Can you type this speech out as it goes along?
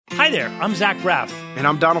Hi there, I'm Zach Braff. And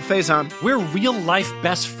I'm Donald Faison. We're real-life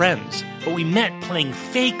best friends, but we met playing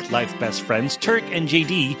fake-life best friends, Turk and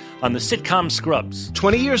JD, on the sitcom Scrubs.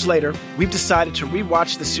 20 years later, we've decided to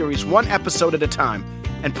rewatch the series one episode at a time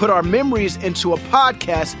and put our memories into a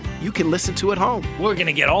podcast you can listen to at home. We're going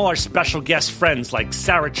to get all our special guest friends like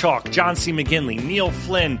Sarah Chalk, John C. McGinley, Neil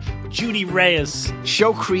Flynn, Judy Reyes.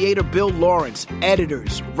 Show creator Bill Lawrence,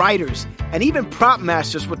 editors, writers, and even prop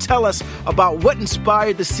masters will tell us about what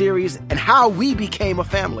inspired the series and how we became a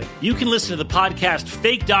family. You can listen to the podcast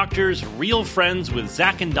Fake Doctors, Real Friends with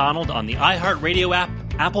Zach and Donald on the iHeartRadio app,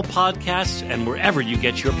 Apple Podcasts, and wherever you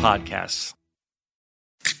get your podcasts.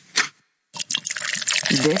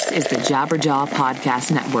 This is the Jabberjaw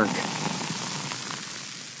Podcast Network.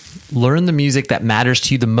 Learn the music that matters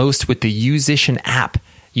to you the most with the Musician app.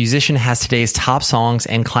 Musician has today's top songs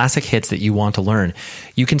and classic hits that you want to learn.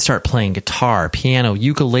 You can start playing guitar, piano,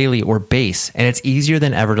 ukulele, or bass, and it's easier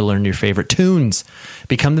than ever to learn your favorite tunes.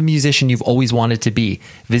 Become the musician you've always wanted to be.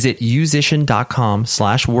 Visit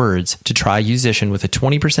musician.com/words to try Musician with a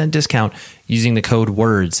 20% discount using the code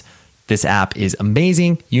WORDS. This app is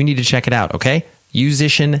amazing. You need to check it out, okay?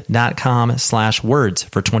 musician.com/words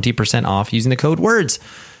for 20% off using the code WORDS.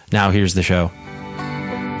 Now here's the show.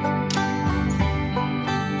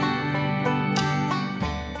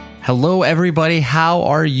 Hello, everybody. How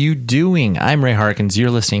are you doing? I'm Ray Harkins.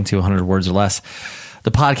 You're listening to 100 Words or Less,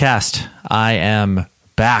 the podcast. I am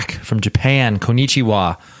back from Japan,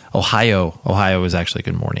 Konnichiwa, Ohio. Ohio is actually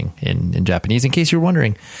good morning in Japanese, in case you're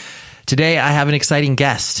wondering. Today, I have an exciting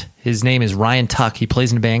guest. His name is Ryan Tuck. He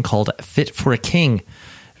plays in a band called Fit for a King.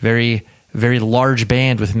 Very, very large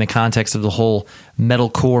band within the context of the whole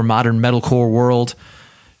metalcore, modern metalcore world.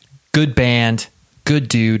 Good band, good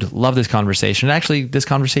dude. Love this conversation. And actually, this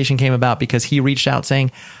conversation came about because he reached out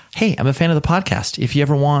saying, hey, I'm a fan of the podcast. If you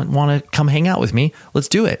ever want to come hang out with me, let's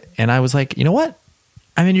do it. And I was like, you know what?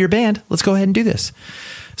 I'm into your band. Let's go ahead and do this.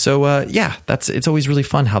 So, it's always really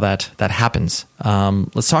fun how that happens.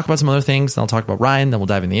 Let's talk about some other things. Then I'll talk about Ryan. Then we'll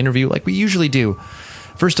dive in the interview like we usually do.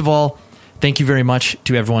 First of all, thank you very much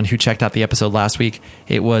to everyone who checked out the episode last week.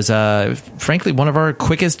 It was, frankly, one of our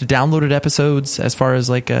quickest downloaded episodes as far as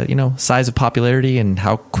size of popularity and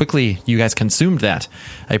how quickly you guys consumed that.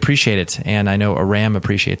 I appreciate it. And I know Aram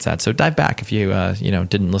appreciates that. So dive back if you,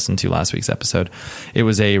 didn't listen to last week's episode. It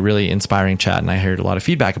was a really inspiring chat and I heard a lot of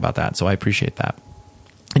feedback about that. So I appreciate that.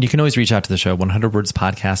 And you can always reach out to the show,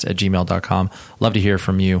 100wordspodcast@gmail.com. Love to hear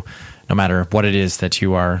from you, no matter what it is that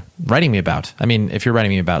you are writing me about. I mean, if you're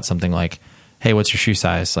writing me about something like, hey, what's your shoe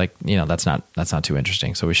size? That's not too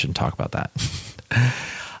interesting. So we shouldn't talk about that.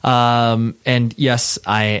 And yes,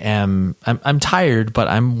 I'm tired, but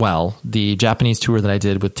I'm well. The Japanese tour that I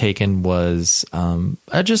did with Taken was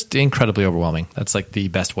just incredibly overwhelming. That's like the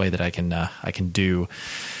best way that I can do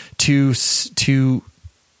to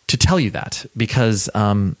tell you that, because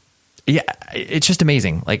it's just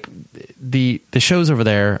amazing. Like the shows over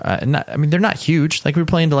there, they're not huge. Like we were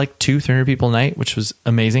playing to like 200-300 people a night, which was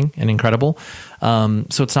amazing and incredible. So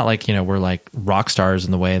it's not like, we're like rock stars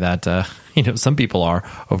in the way that, some people are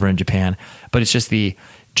over in Japan, but it's just the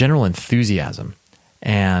general enthusiasm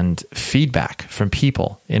and feedback from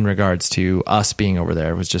people in regards to us being over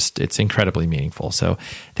there it's incredibly meaningful. So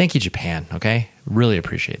thank you, Japan. Okay. Really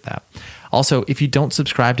appreciate that. Also, if you don't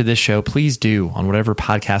subscribe to this show, please do on whatever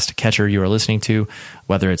podcast catcher you are listening to,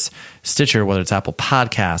 whether it's Stitcher, whether it's Apple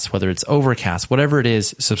Podcasts, whether it's Overcast, whatever it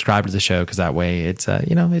is, subscribe to the show, because that way it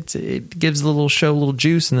gives the little show a little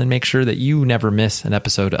juice, and then make sure that you never miss an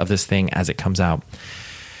episode of this thing as it comes out.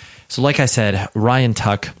 So like I said, Ryan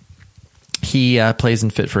Tuck, he plays in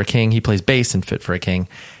Fit for a King. He plays bass in Fit for a King.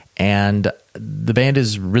 And the band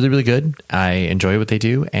is really, really good. I enjoy what they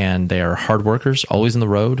do, and they are hard workers, always on the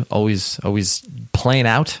road, always playing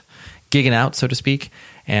out, gigging out, so to speak.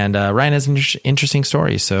 And Ryan has an interesting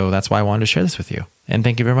story, so that's why I wanted to share this with you. And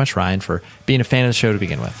thank you very much, Ryan, for being a fan of the show to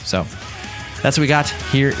begin with. So that's what we got.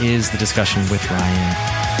 Here is the discussion with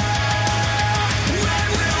Ryan.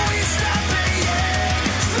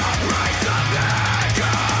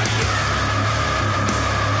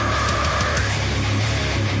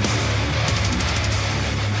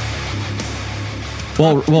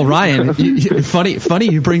 Well, Ryan, funny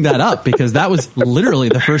you bring that up, because that was literally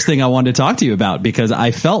the first thing I wanted to talk to you about, because I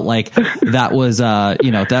felt like that was,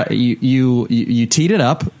 that you teed it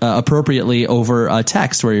up appropriately over a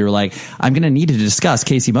text where you were like, I'm going to need to discuss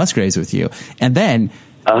Kacey Musgraves with you. And then,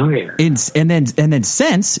 oh yeah, and then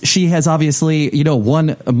since she has obviously,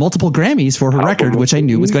 won multiple Grammys for her record, which I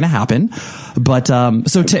knew was going to happen. But,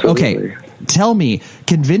 okay.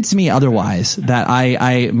 convince me otherwise that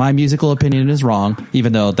my musical opinion is wrong,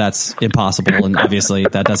 even though that's impossible and obviously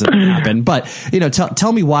that doesn't happen. But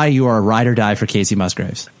tell me why you are a ride or die for Kacey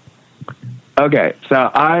Musgraves. Okay,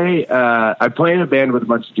 so I play in a band with a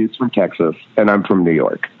bunch of dudes from Texas, and I'm from New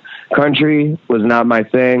York. Country was not my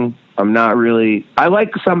thing. I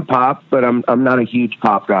like some pop, but I'm not a huge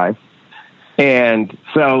pop guy. And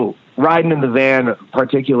so riding in the van,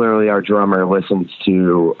 particularly our drummer listens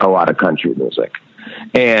to a lot of country music.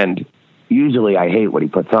 And usually I hate what he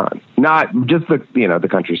puts on. Not just the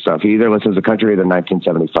country stuff. He either listens to country or the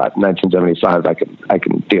 1975. 1975 I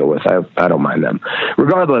can deal with. I don't mind them.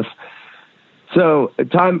 Regardless, so a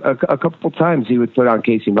couple times he would put on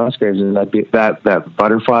Kacey Musgraves, and I'd be that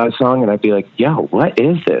Butterfly song, and I'd be like, "Yo, what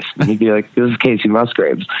is this?" And he'd be like, "This is Kacey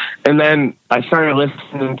Musgraves." And then I started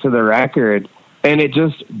listening to the record, and it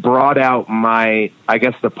just brought out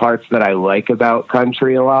the parts that I like about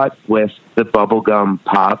country a lot, with the bubblegum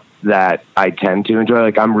pop that I tend to enjoy.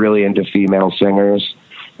 Like, I'm really into female singers,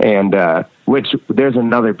 and which there's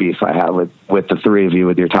another beef I have with the three of you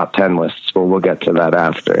with your top 10 lists, but we'll get to that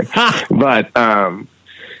after. But,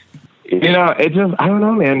 it just, I don't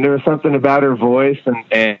know, man, there was something about her voice,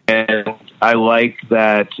 and I like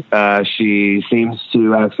that she seems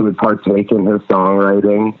to actually partake in her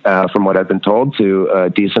songwriting, from what I've been told, to a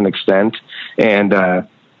decent extent. And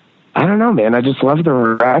I don't know, man. I just love the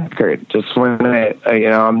record. Just when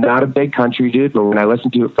I'm not a big country dude, but when I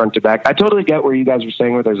listen to it front to back, I totally get where you guys are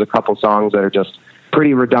saying where there's a couple songs that are just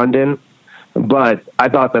pretty redundant, but I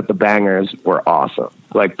thought that the bangers were awesome.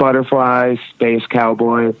 Like Butterfly, Space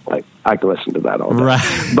Cowboy, like I could listen to that all day.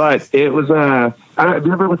 Right. But it was, have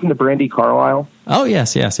you ever listened to Brandi Carlile? Oh,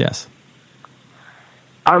 yes.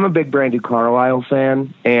 I'm a big Brandi Carlile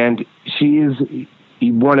fan, and she's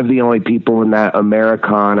one of the only people in that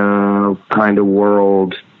Americana kind of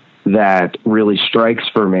world that really strikes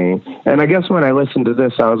for me. And I guess when I listened to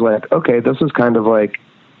this, I was like, okay, this is kind of like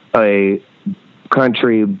a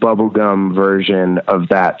country bubblegum version of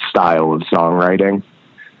that style of songwriting.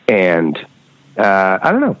 And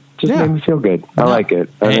I don't know, just made me feel good. I like it.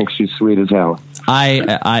 I think she's sweet as hell.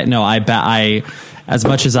 I as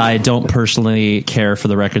much as I don't personally care for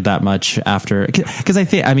the record that much after,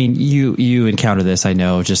 because you encounter this, I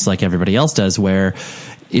know, just like everybody else does, where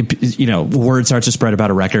word starts to spread about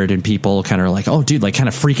a record and people kind of are like, oh dude, like kind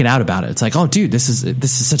of freaking out about it. It's like, oh dude, this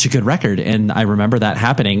is such a good record. And I remember that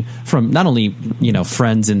happening from not only,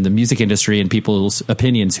 friends in the music industry and people's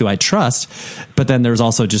opinions who I trust, but then there's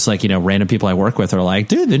also just like, random people I work with are like,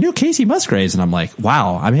 dude, the new Kacey Musgraves. And I'm like,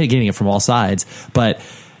 wow, I'm getting it from all sides. But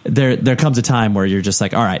there comes a time where you're just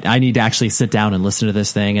like, all right, I need to actually sit down and listen to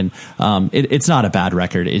this thing. And it's not a bad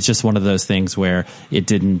record. It's just one of those things where it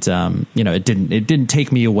didn't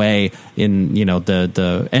take me away in,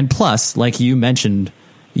 and plus, like you mentioned,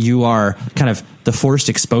 you are kind of the forced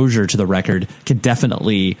exposure to the record can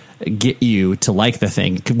definitely get you to like the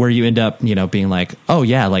thing, where you end up, being like, oh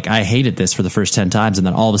yeah, like I hated this for the first 10 times. And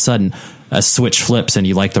then all of a sudden a switch flips and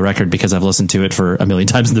you like the record because I've listened to it for a million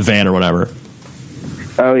times in the van or whatever.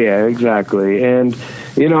 Oh, yeah, exactly. And,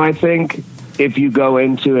 I think if you go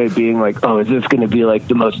into it being like, oh, is this going to be like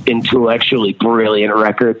the most intellectually brilliant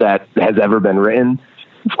record that has ever been written?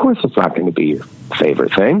 Of course it's not going to be your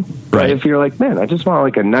favorite thing. Right. But if you're like, man, I just want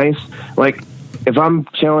like a nice, like if I'm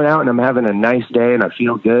chilling out and I'm having a nice day and I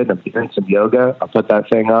feel good and I'm doing some yoga, I'll put that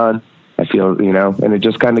thing on. I feel, and it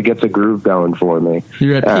just kind of gets a groove going for me.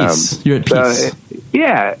 You're at peace. You're at peace.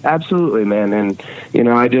 Yeah, absolutely, man. And,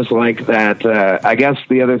 I just like that. I guess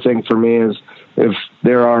the other thing for me is if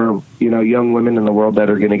there are, young women in the world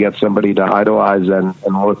that are going to get somebody to idolize and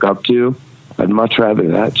look up to, I'd much rather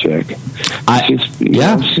that chick.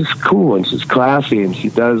 She's cool and she's classy and she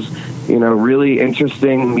does, really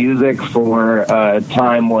interesting music for a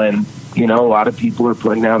time when, a lot of people are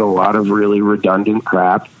putting out a lot of really redundant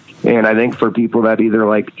crap. And I think for people that either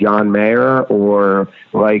like John Mayer or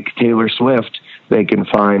like Taylor Swift, they can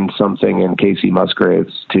find something in Kacey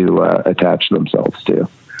Musgraves to attach themselves to.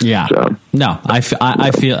 Yeah. So, no, I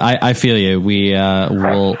feel you. We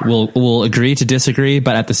we'll agree to disagree,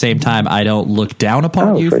 but at the same time, I don't look down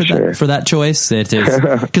upon you for that choice. It is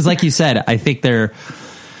because, like you said, I think they're.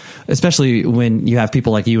 Especially when you have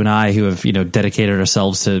people like you and I who have, dedicated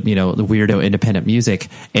ourselves to, the weirdo independent music,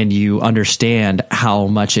 and you understand how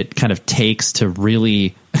much it kind of takes to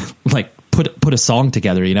really like put a song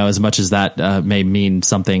together, as much as that may mean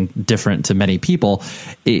something different to many people.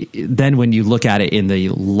 Then when you look at it in the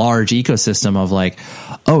large ecosystem of like,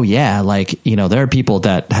 oh yeah, like, there are people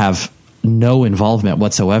that have no involvement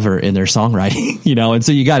whatsoever in their songwriting, you know? And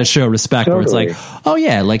so you got to show respect where it's like, oh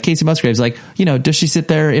yeah, like Casey Musgraves, like, you know, does she sit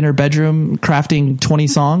there in her bedroom crafting 20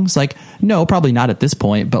 songs? Like, no, probably not at this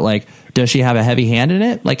point, but like, does she have a heavy hand in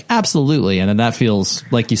it? Like, absolutely. And then that feels,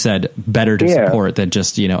 like you said, better to support than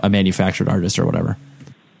just, you know, a manufactured artist or whatever.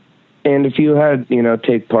 And if you had, you know,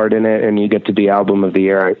 take part in it and you get to be album of the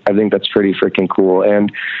year, I think that's pretty freaking cool.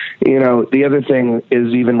 And, you know, the other thing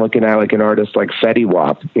is even looking at like an artist like Fetty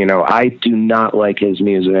Wap, you know, I do not like his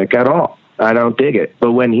music at all. I don't dig it.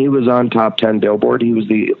 But when he was on Top 10 Billboard, he was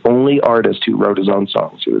the only artist who wrote his own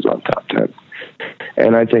songs. He was on Top 10.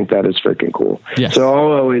 And I think that is freaking cool. Yes. So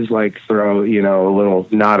I'll always like throw, you know, a little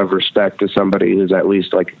nod of respect to somebody who's at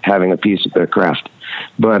least like having a piece of their craft.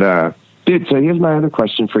 But, dude, so here's my other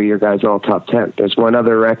question for your guys all top 10. There's one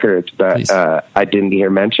other record that I didn't hear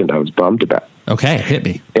mentioned. I was bummed about. Okay, hit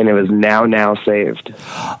me. And it was Now Saved.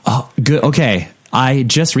 Oh, good. Okay. I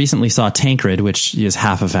just recently saw Tancred, which is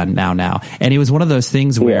half of Now. And it was one of those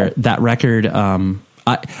things where that record,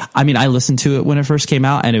 I mean, I listened to it when it first came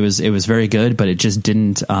out and it was very good, but it just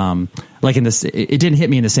didn't, it didn't hit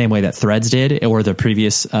me in the same way that Threads did or the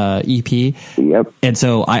previous, EP. Yep. And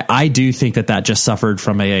so I do think that just suffered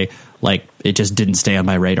from it just didn't stay on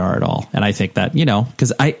my radar at all. And I think that, you know,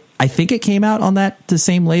 cause I think it came out on the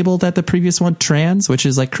same label that the previous one, Trans, which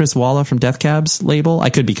is like Chris Walla from Death Cab's label.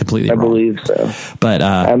 I could be completely wrong. I believe so. But,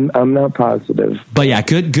 I'm not positive. But yeah,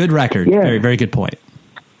 good record. Yeah. Very, very good point.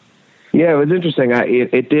 Yeah, it was interesting.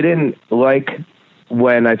 It didn't, like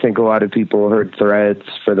when I think a lot of people heard Threads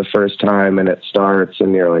for the first time and it starts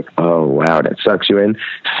and you're like, oh, wow, and it sucks you in.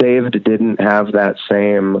 Saved didn't have that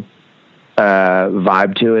same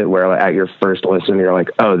vibe to it where at your first listen, you're like,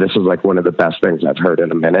 oh, this is like one of the best things I've heard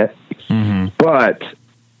in a minute. Mm-hmm. But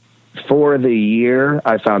for the year,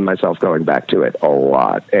 I found myself going back to it a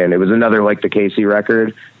lot. And it was another like the Casey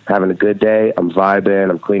record. Having a good day, I'm vibing,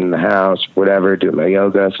 I'm cleaning the house, whatever, doing my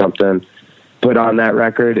yoga, something, put on that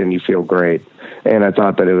record and you feel great. And I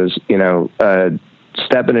thought that it was, you know, a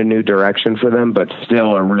step in a new direction for them, but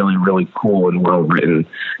still a really, really cool and well-written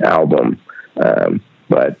album.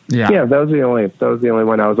 But yeah, that was the only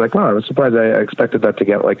one I was like, oh, I was surprised. I expected that to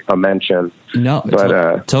get like a mention. No,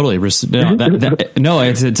 but totally. No,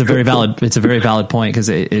 it's a very valid point because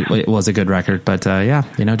it was a good record, but yeah,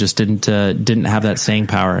 you know, just didn't have that staying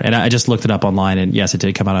power. And I just looked it up online, and yes, it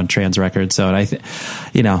did come out on Trans Records. So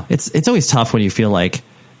you know, it's always tough when you feel like,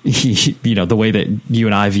 you know, the way that you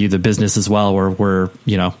and I view the business as well, where we're,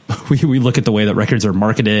 you know, we look at the way that records are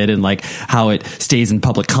marketed and like how it stays in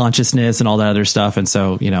public consciousness and all that other stuff. And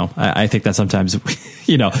so, you know, I think that sometimes,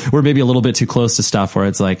 you know, we're maybe a little bit too close to stuff where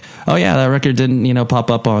it's like, oh yeah, that record didn't, you know, pop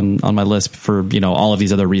up on my list for, you know, all of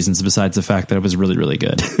these other reasons besides the fact that it was really, really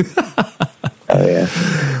good. Oh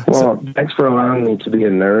yeah. Well, thanks for allowing me to be a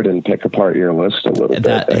nerd and pick apart your list a little bit.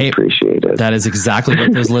 I appreciate it. That is exactly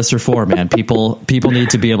what those lists are for, man. People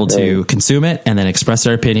need to be able to consume it and then express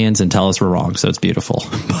their opinions and tell us we're wrong. So it's beautiful.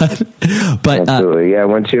 But absolutely, yeah.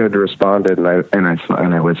 Once you had responded and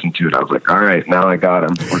I listened to it, I was like, all right, now I got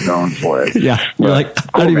him. We're going for it. Yeah, you're like,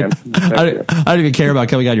 cool, I don't even care about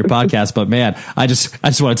coming on your podcast, but man, I just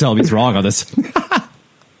want to tell him he's wrong on this.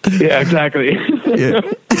 Yeah, exactly. Yeah.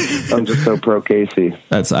 I'm just so pro Casey.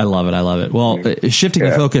 I love it. Well, shifting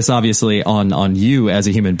the focus obviously on you as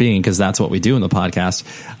a human being, because that's what we do in the podcast.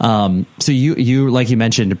 So you like you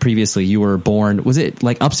mentioned previously, you were born, was it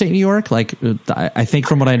like upstate New York? Like I think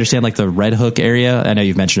from what I understand, like the Red Hook area. I know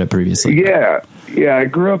you've mentioned it previously. Yeah. I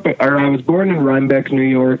was born in Rhinebeck, New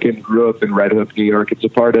York, and grew up in Red Hook, New York. It's a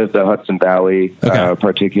part of the Hudson Valley,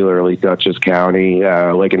 particularly Dutchess County,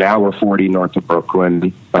 like an hour 40 north of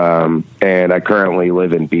Brooklyn. And I currently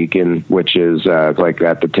live in Beacon, which is like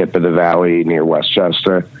at the tip of the valley near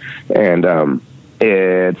Westchester. And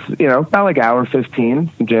it's, you know, about like hour 15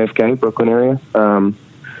 from JFK, Brooklyn area.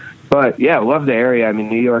 But yeah, I love the area. I mean,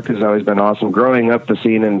 New York has always been awesome. Growing up the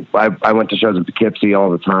scene, and I went to shows at Poughkeepsie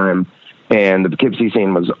all the time. And the Poughkeepsie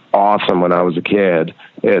scene was awesome when I was a kid.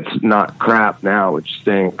 It's not crap now, which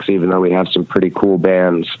stinks, even though we have some pretty cool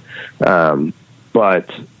bands. But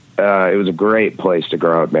it was a great place to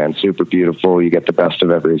grow up, man. Super beautiful. You get the best of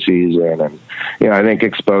every season. And, you know, I think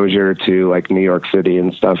exposure to like New York City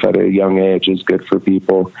and stuff at a young age is good for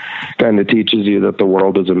people. Kind of teaches you that the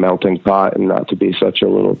world is a melting pot and not to be such a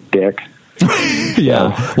little dick.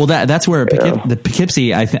 Yeah. Well, that's where the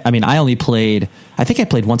Poughkeepsie, I think I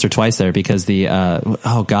played once or twice there because the,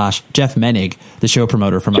 Jeff Menig, the show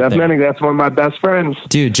promoter from Jeff up there. Menig, that's one of my best friends.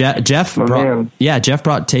 Dude, Jeff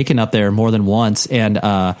brought Taken up there more than once. And,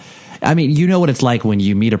 I mean, you know what it's like when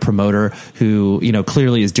you meet a promoter who, you know,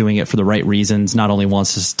 clearly is doing it for the right reasons, not only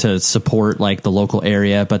wants to support like the local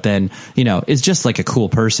area, but then, you know, is just like a cool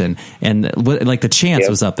person. And like the Chance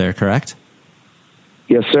was up there, correct?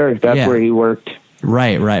 Yes, sir. That's where he worked.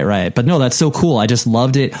 Right. But no, that's so cool. I just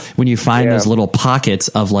loved it when you find those little pockets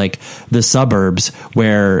of like the suburbs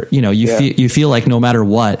where, you know, you feel like no matter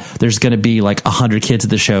what, there's going to be like 100 kids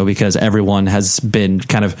at the show because everyone has been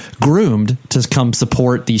kind of groomed to come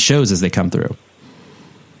support these shows as they come through.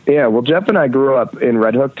 Yeah. Well, Jeff and I grew up in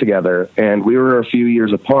Red Hook together, and we were a few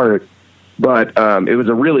years apart, but it was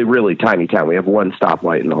a really, really tiny town. We have one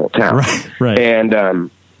stoplight in the whole town. Right.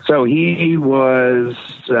 And, so he was,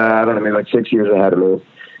 I don't know, maybe like 6 years ahead of me.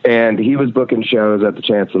 And he was booking shows at the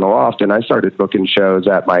Chance in the Loft. And I started booking shows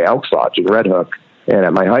at my Elks Lodge in Red Hook and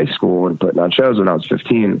at my high school and putting on shows when I was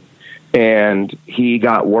 15. And he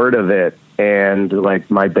got word of it. And like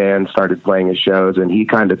my band started playing his shows, and he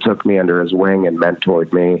kind of took me under his wing and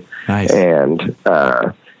mentored me. Nice. And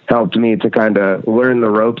helped me to kind of learn the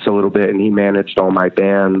ropes a little bit. And he managed all my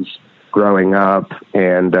bands growing up,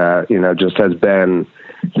 and, you know, just has been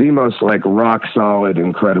the most like rock solid,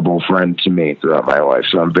 incredible friend to me throughout my life.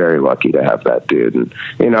 So I'm very lucky to have that dude. And,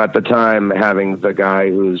 you know, at the time, having the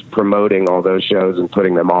guy who's promoting all those shows and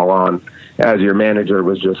putting them all on as your manager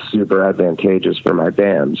was just super advantageous for my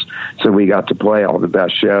bands. So we got to play all the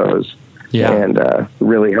best shows. Yeah. And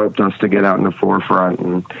really helped us to get out in the forefront.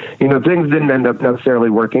 And, you know, things didn't end up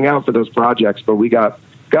necessarily working out for those projects, but we got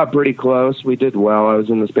pretty close. We did well. I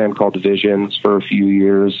was in this band called Visions for a few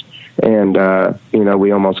years. And, you know,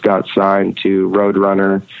 we almost got signed to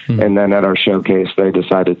Roadrunner. And then at our showcase, they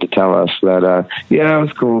decided to tell us that, yeah, it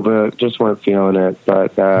was cool, but just weren't feeling it.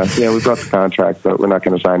 But, yeah, we brought the contract, but we're not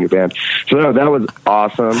going to sign your band. So that was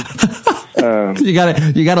awesome. You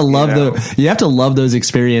gotta love you have to love those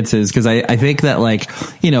experiences. Cause I think that like,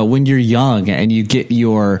 you know, when you're young and you get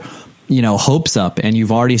your, you know, hopes up and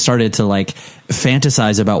you've already started to like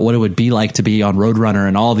fantasize about what it would be like to be on Roadrunner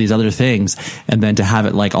and all these other things. And then to have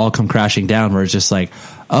it like all come crashing down where it's just like,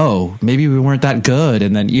 oh, maybe we weren't that good.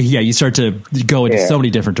 And then, you start to go into so many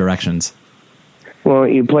different directions. Well,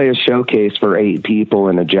 you play a showcase for 8 people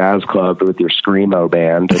in a jazz club with your Screamo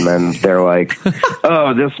band, and then they're like,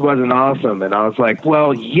 oh, this wasn't awesome. And I was like,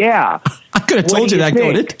 well, yeah. I could have told you that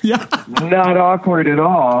going in. Yeah. Not awkward at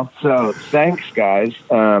all. So thanks, guys.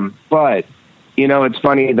 But, you know, it's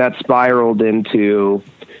funny that spiraled into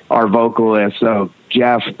our vocalist. So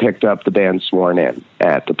Jeff picked up the band Sworn In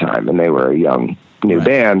at the time, and they were a young new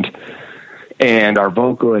band. And our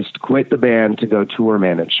vocalist quit the band to go tour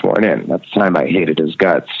manage Sworn In. At the time, I hated his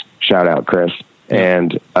guts. Shout out, Chris.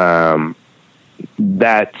 And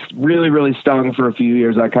that really, really stung for a few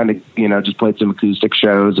years. I kind of, you know, just played some acoustic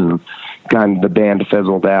shows, and kind of the band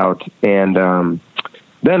fizzled out. And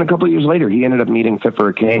then a couple of years later, he ended up meeting Fit for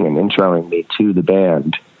a King and introing me to the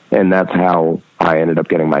band. And that's how I ended up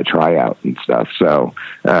getting my tryout and stuff. So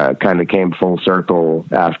kind of came full circle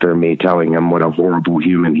after me telling him what a horrible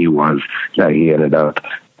human he was, that he ended up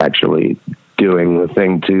actually doing the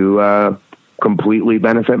thing to completely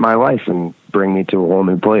benefit my life and bring me to a whole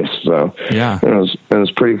new place. So yeah, it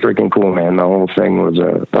was pretty freaking cool, man. The whole thing was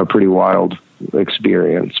a pretty wild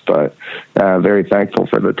experience, but very thankful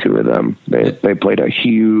for the two of them. They played a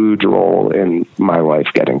huge role in my life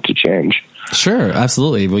getting to change. Sure,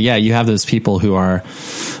 absolutely. Well, yeah, you have those people who are,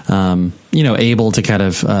 you know, able to kind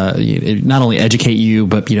of not only educate you,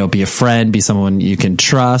 but, you know, be a friend, be someone you can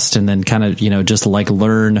trust, and then kind of, you know, just like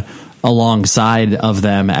learn alongside of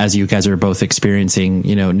them as you guys are both experiencing,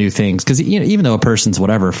 you know, new things. Because, you know, even though a person's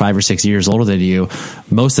whatever 5 or 6 years older than you,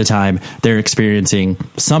 most of the time they're experiencing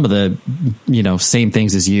some of the, you know, same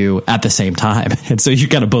things as you at the same time, and so you're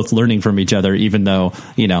kind of both learning from each other. Even though,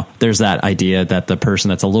 you know, there's that idea that the person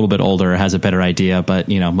that's a little bit older has a better idea, but,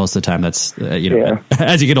 you know, most of the time that's you know,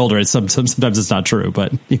 as you get older, it's sometimes it's not true.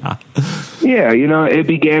 But yeah, you know, it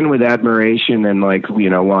began with admiration and like, you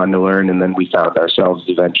know, wanting to learn, and then we found ourselves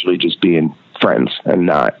eventually just being friends and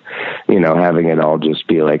not, you know, having it all just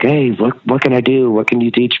be like, hey, what can I do? What can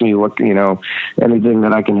you teach me? What, you know, anything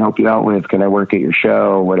that I can help you out with? Can I work at your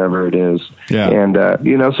show? Whatever it is. Yeah. And,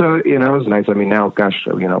 you know, so, you know, it was nice. I mean, now, gosh,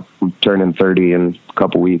 you know, I'm turning 30 in a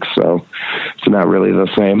couple weeks, so it's not really the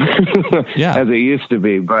same as it used to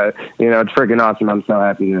be, but, you know, it's freaking awesome. I'm so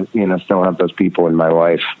happy to, you know, still have those people in my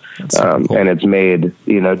life. So cool. And it's made,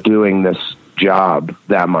 you know, doing this job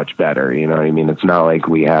that much better. You know what I mean? It's not like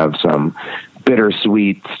we have some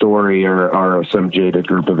bittersweet story or some jaded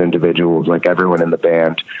group of individuals. Like, everyone in the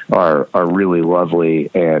band are really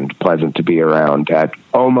lovely and pleasant to be around at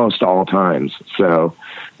almost all times. So,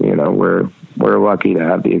 you know, we're lucky to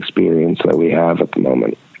have the experience that we have at the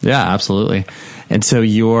moment. Yeah, absolutely. And so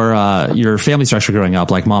your family structure growing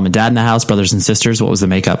up, like mom and dad in the house, brothers and sisters, what was the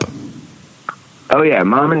makeup? Oh yeah,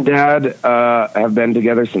 mom and dad have been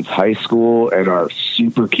together since high school and are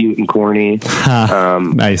super cute and corny.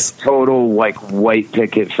 Nice. Total like white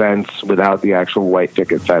picket fence without the actual white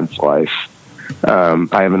picket fence life.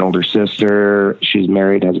 I have an older sister. She's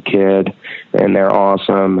married, has a kid, and they're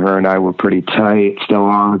awesome. Her and I were pretty tight still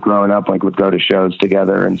on growing up, like would go to shows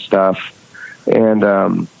together and stuff. And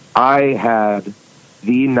I had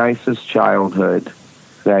the nicest childhood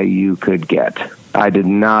that you could get. I did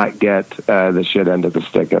not get the shit end of the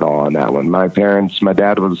stick at all on that one. My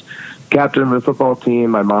dad was captain of the football team.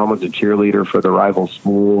 My mom was a cheerleader for the rival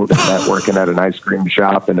school. They met working at an ice cream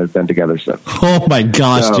shop and have been together since. Oh my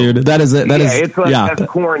gosh, dude. That is it. It's like as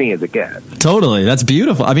corny as it gets. Totally. That's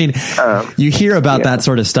beautiful. I mean, you hear about that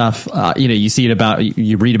sort of stuff. You see it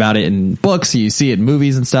you read about it in books, you see it in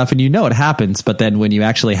movies and stuff, and you know it happens. But then when you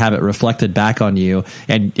actually have it reflected back on you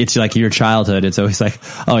and it's like your childhood, it's always like,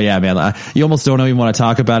 oh yeah, man, you almost don't even want to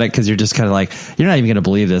talk about it because you're just kind of like, you're not even going to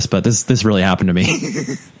believe this, but this really happened to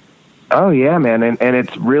me. Oh yeah, man. And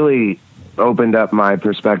it's really opened up my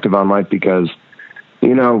perspective on life because,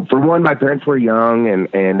 for one, my parents were young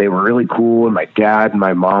and they were really cool. And my dad and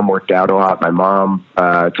my mom worked out a lot. My mom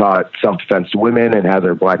taught self-defense to women and had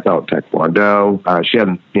her black belt in Taekwondo. She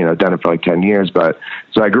hadn't, done it for like 10 years, but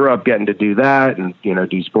so I grew up getting to do that and,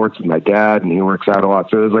 do sports with my dad, and he works out a lot.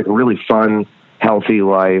 So it was like a really fun, healthy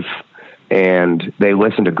life. And they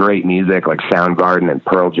listened to great music like Soundgarden and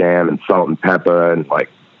Pearl Jam and Salt and Pepper and like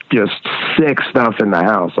just sick stuff in the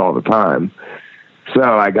house all the time. So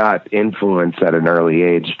I got influenced at an early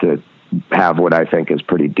age to have what I think is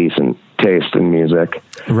pretty decent taste in music.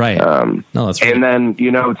 Right. That's right. And then,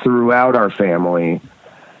 throughout our family,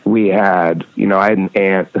 we had, I had an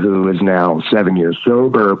aunt who is now 7 years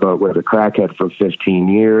sober, but was a crackhead for 15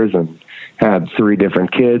 years and had 3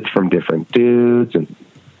 different kids from different dudes. And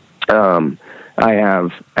I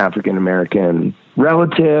have African-American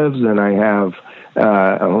relatives, and I have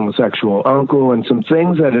a homosexual uncle, and some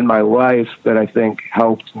things that in my life that I think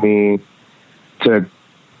helped me to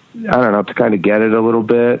kind of get it a little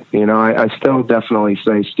bit. I still definitely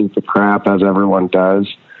say stupid crap, as everyone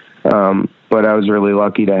does. But I was really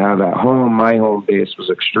lucky to have at home. My home base was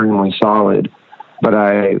extremely solid, but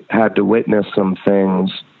I had to witness some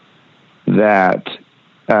things that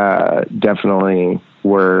definitely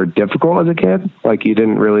were difficult as a kid. Like, you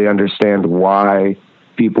didn't really understand why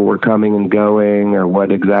people were coming and going or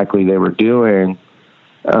what exactly they were doing.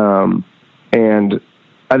 And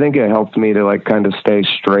I think it helped me to like kind of stay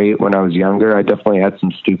straight when I was younger. I definitely had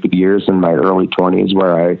some stupid years in my early 20s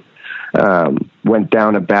where I went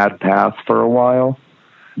down a bad path for a while,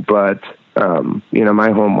 but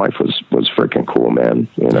my home life was freaking cool, man.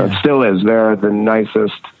 It still is. They're the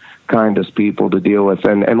nicest, kindest people to deal with.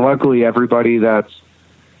 And luckily everybody that's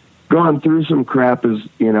gone through some crap is,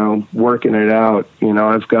 working it out.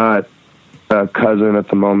 I've got a cousin at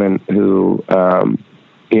the moment who,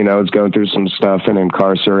 is going through some stuff and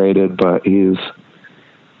incarcerated, but he's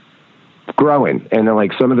growing. And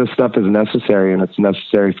like some of this stuff is necessary, and it's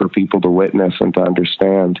necessary for people to witness and to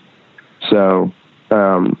understand. So,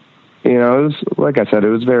 it was, like I said, it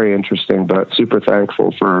was very interesting, but super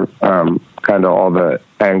thankful for kind of all the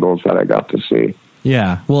angles that I got to see.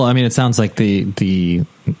 Yeah. Well, I mean, it sounds like the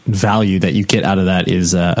value that you get out of that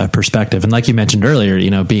is a perspective. And like you mentioned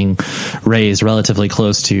earlier, being raised relatively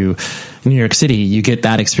close to New York City, you get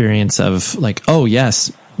that experience of like, oh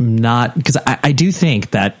yes, not because I do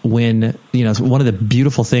think that when, one of the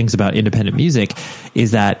beautiful things about independent music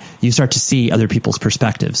is that you start to see other people's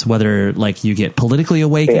perspectives, whether like you get politically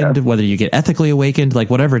awakened, whether you get ethically awakened,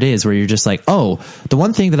 like whatever it is, where you're just like, oh, the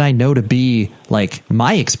one thing that I know to be like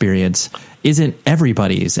my experience isn't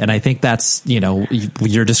everybody's. And I think that's,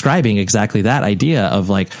 you're describing exactly that idea of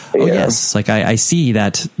like, oh yes, like I see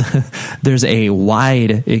that there's a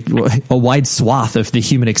wide swath of the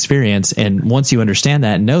human experience. And once you understand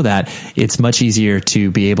that and know that, it's much easier to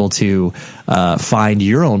be able to find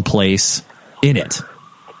your own place in it.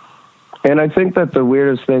 And I think that the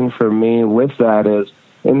weirdest thing for me with that is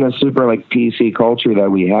in the super like PC culture that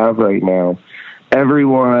we have right now,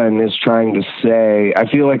 everyone is trying to say, I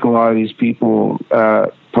feel like a lot of these people,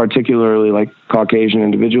 particularly like Caucasian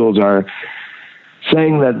individuals, are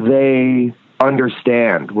saying that they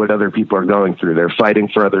understand what other people are going through. They're fighting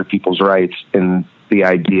for other people's rights in the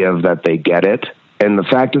idea of that they get it. And the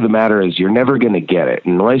fact of the matter is you're never going to get it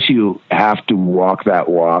unless you have to walk that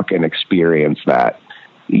walk and experience that.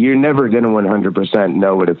 You're never going to 100%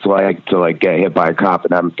 know what it's like to like get hit by a cop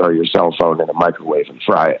and have them throw your cell phone in a microwave and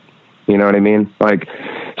fry it. You know what I mean? Like,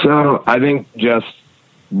 so I think just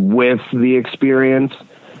with the experience,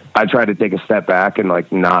 I try to take a step back and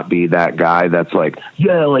like not be that guy that's like,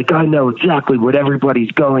 yeah, like I know exactly what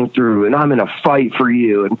everybody's going through and I'm in a fight for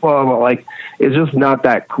you and blah, blah, like it's just not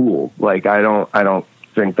that cool. Like I don't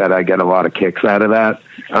think that I get a lot of kicks out of that.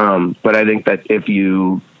 But I think that if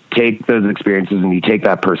you take those experiences and you take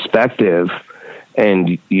that perspective and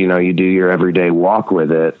you do your everyday walk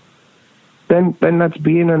with it, then that's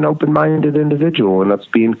being an open-minded individual, and that's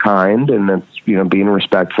being kind, and that's being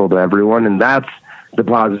respectful to everyone, and that's the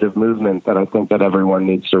positive movement that I think that everyone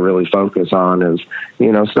needs to really focus on is,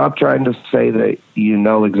 stop trying to say that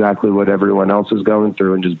exactly what everyone else is going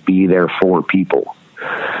through and just be there for people.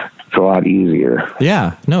 It's a lot easier.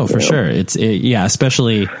 Yeah, no, for sure.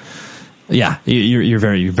 Especially, you're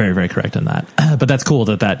very, very, very correct on that. But that's cool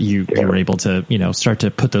that you were able to, start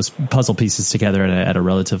to put those puzzle pieces together at a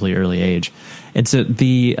relatively early age. And so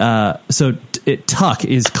Tuck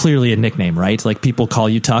is clearly a nickname, right? Like people call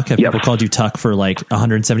you Tuck. Have people called you Tuck for like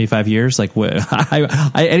 175 years? Like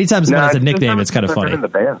anytime someone has a nickname, it's kind of funny. In the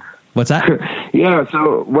band. What's that? Yeah,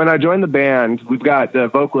 so when I joined the band, we've got the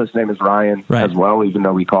vocalist name is Ryan as well, even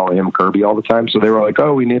though we call him Kirby all the time. So they were like,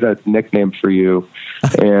 oh, we need a nickname for you.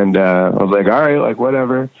 And I was like, all right, like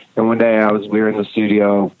whatever. And one day we were in the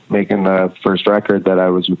studio making the first record that I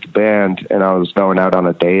was with the band, and I was going out on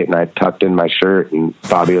a date, and I tucked in my shirt, and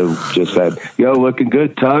Fabio just said, yo, looking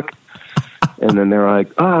good, Tuck. And then they were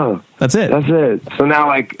like, oh, that's it. So now,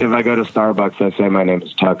 like, if I go to Starbucks, I say my name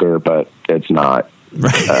is Tucker, but it's not.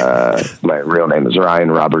 My real name is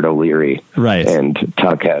Ryan Robert O'Leary, right? And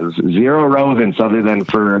Tuck has zero relevance other than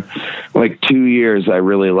for like 2 years I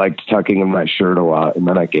really liked tucking in my shirt a lot, and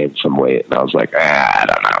then I gained some weight, and I was like, I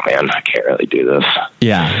don't know, man, I can't really do this.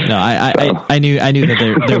 Yeah, no, I knew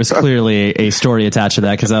that there was clearly a story attached to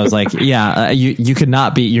that, because I was like, you could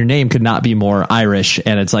not be, your name could not be more Irish,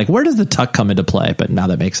 and it's like, where does the Tuck come into play? But now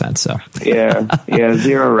that makes sense. So yeah,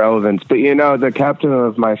 zero relevance. But the captain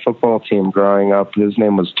of my football team growing up, his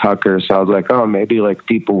name was Tucker, so I was like, oh, maybe like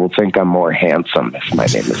people will think I'm more handsome if my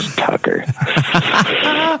name is Tucker.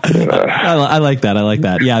 I like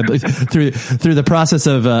that. Yeah, through the process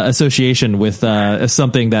of association with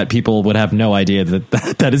something that people would have no idea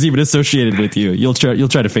that is even associated with you, you'll try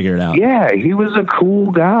to figure it out. Yeah, he was a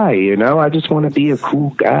cool guy. I just want to be a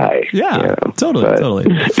cool guy. Yeah, totally.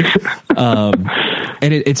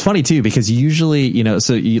 And it's funny too, because usually,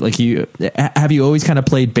 have you always kind of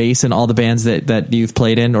played bass in all the bands that you've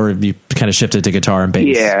played in, or have you kind of shifted to guitar and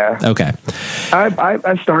bass? Yeah. Okay.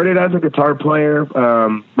 I started as a guitar player.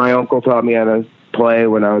 My uncle taught me how to play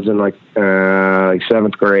when I was in like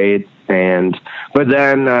 7th grade. But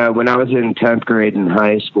then when I was in 10th grade in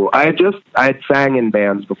high school, I had sang in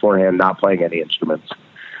bands beforehand, not playing any instruments.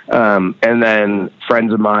 And then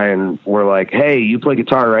friends of mine were like, hey, you play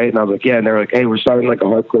guitar, right? And I was like, yeah. And they were like, hey, we're starting like a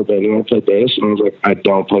hardcore band. You want to play bass? And I was like, I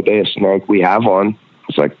don't play bass. And they're like, we have one.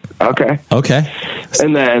 It's like, okay.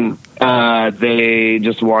 And then they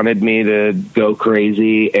just wanted me to go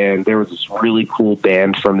crazy, and there was this really cool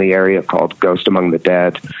band from the area called Ghost Among the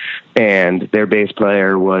Dead, and their bass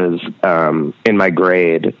player was in my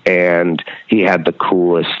grade, and he had the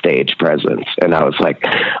coolest stage presence, and I was like,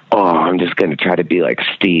 oh, I'm just going to try to be like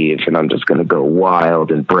Steve, and I'm just going to go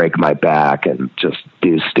wild and break my back and just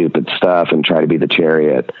do stupid stuff and try to be the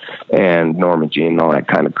Chariot and Norma Jean and all that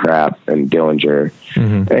kind of crap, and Dillinger.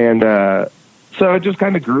 Mm-hmm. And so it just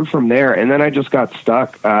kind of grew from there, and then I just got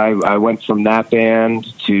stuck. I went from that band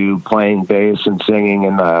to playing bass and singing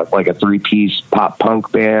in like a 3-piece pop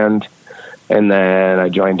punk band, and then I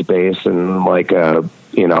joined bass in like a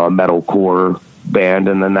metalcore band,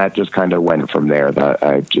 and then that just kind of went from there. That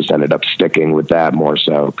I just ended up sticking with that more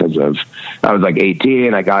so because I was like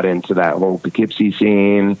 18. I got into that whole Poughkeepsie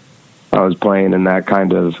scene. I was playing in that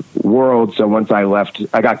kind of world. So once I left,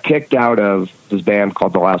 I got kicked out of this band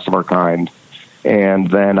called The Last of Our Kind. And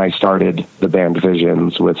then I started the band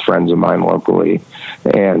Visions with friends of mine locally.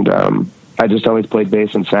 And I just always played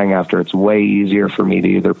bass and sang after. It's way easier for me to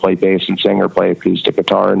either play bass and sing or play acoustic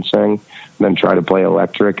guitar and sing than try to play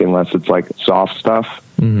electric unless it's like soft stuff,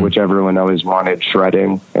 which everyone always wanted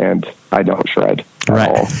shredding, and I don't shred at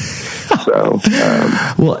all. So,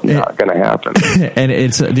 not going to happen. And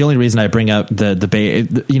it's the only reason I bring up the bass.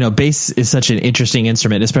 Bass is such an interesting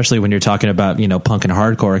instrument, especially when you're talking about punk and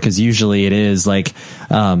hardcore, because usually it is like,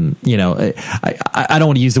 I don't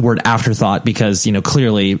want to use the word afterthought because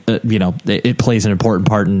clearly it plays an important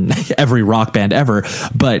part in every rock band ever.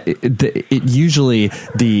 But usually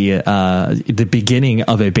the beginning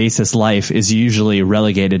of a bassist life is usually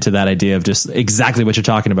relegated to that idea of just exactly what you're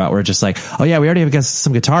talking about, where it's just like, oh yeah, we already have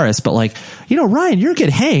some guitarists, but like like, Ryan, you're a good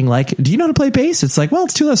hang. Like, do you know how to play bass? It's like, well,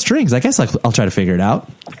 it's 2 less strings. I guess I'll try to figure it out.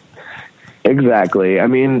 Exactly. I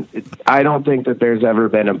mean, I don't think that there's ever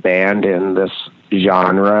been a band in this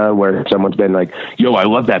genre where someone's been like, yo, I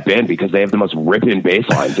love that band because they have the most ripping bass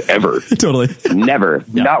lines ever. Totally. Never.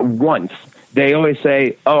 Yeah. Not once. They always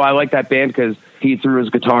say, oh, I like that band because he threw his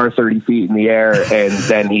guitar 30 feet in the air and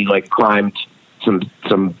then he like climbed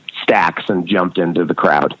some stacks and jumped into the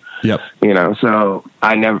crowd. Yep. So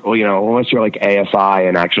I never, unless you're like AFI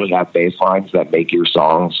and actually have bass lines that make your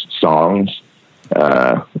songs,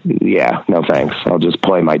 yeah, no thanks. I'll just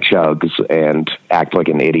play my chugs and act like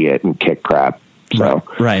an idiot and kick crap. So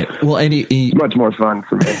right. Well, and it's much more fun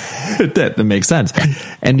for me. that makes sense.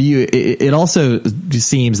 And it also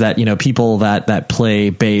seems that people that play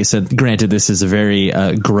bass, and granted this is a very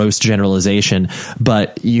gross generalization,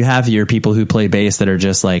 but you have your people who play bass that are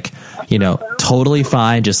just like totally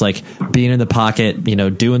fine, just like being in the pocket,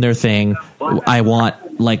 doing their thing. I want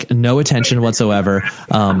like no attention whatsoever.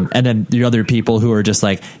 And then the other people who are just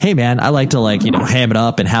like, hey man, I like to ham it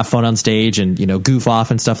up and have fun on stage and, goof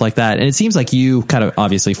off and stuff like that. And it seems like you kind of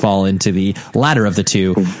obviously fall into the latter of the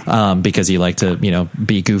two, because you like to,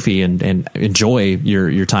 be goofy and enjoy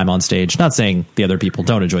your time on stage. Not saying the other people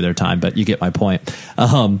don't enjoy their time, but you get my point.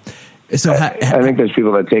 So I think there's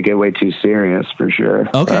people that take it way too serious for sure.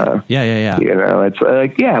 Okay. Yeah. It's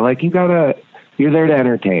like, you're there to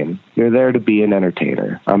entertain. You're there to be an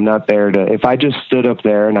entertainer. I'm not there to, if I just stood up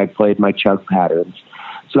there and I played my chug patterns,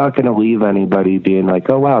 it's not going to leave anybody being like,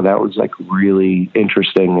 oh, wow, that was like really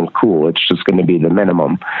interesting and cool. It's just going to be the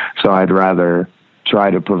minimum. So I'd rather try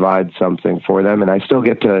to provide something for them. And I still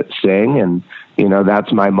get to sing. And,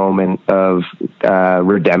 that's my moment of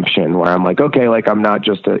redemption where I'm like, okay, like I'm not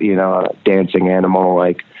just a dancing animal.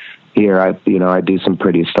 Like, here, I do some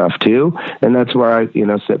pretty stuff too. And that's where I,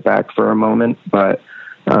 sit back for a moment. But,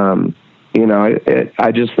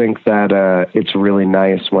 I just think that it's really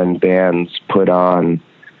nice when bands put on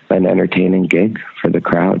an entertaining gig for the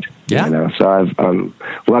crowd. Yeah. So I'm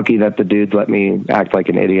lucky that the dude let me act like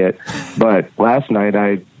an idiot. But last night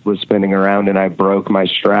I was spinning around and I broke my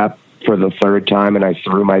strap for the 3rd time and I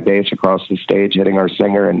threw my bass across the stage, hitting our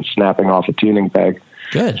singer and snapping off a tuning peg.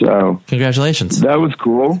 Good. So congratulations. That was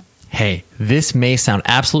cool. Hey, this may sound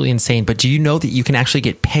absolutely insane, but do you know that you can actually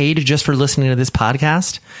get paid just for listening to this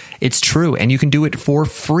podcast? It's true, and you can do it for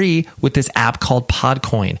free with this app called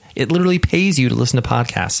Podcoin. It literally pays you to listen to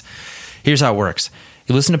podcasts. Here's how it works.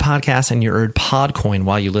 You listen to podcasts and you earn Podcoin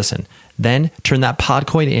while you listen. Then turn that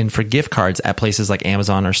Podcoin in for gift cards at places like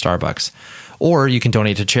Amazon or Starbucks. Or you can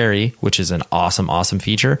donate to charity, which is an awesome, awesome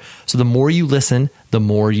feature. So the more you listen, the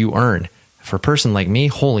more you earn. For a person like me,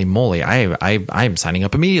 holy moly, I'm signing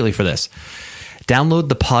up immediately for this. Download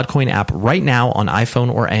the Podcoin app right now on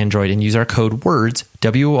iPhone or Android and use our code WORDS,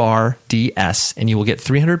 WORDS, and you will get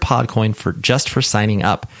 300 Podcoin for signing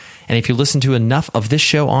up. And if you listen to enough of this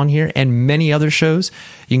show on here and many other shows,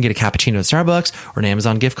 you can get a cappuccino at Starbucks or an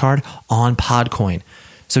Amazon gift card on Podcoin.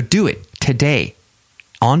 So do it today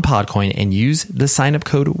on Podcoin and use the sign-up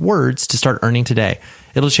code WORDS to start earning today.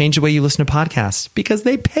 It'll change the way you listen to podcasts because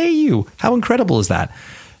they pay you. How incredible is that?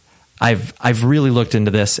 I've really looked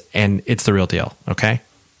into this and it's the real deal. Okay.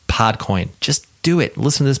 Podcoin. Just do it.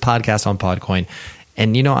 Listen to this podcast on Podcoin.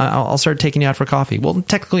 And I'll start taking you out for coffee. Well,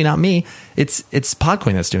 technically not me. It's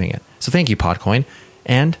Podcoin that's doing it. So thank you, Podcoin.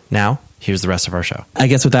 And now here's the rest of our show. I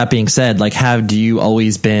guess with that being said, like, have you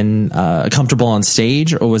always been comfortable on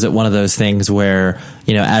stage, or was it one of those things where,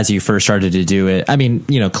 as you first started to do it, I mean,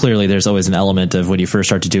 clearly there's always an element of when you first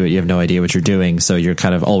start to do it, you have no idea what you're doing. So you're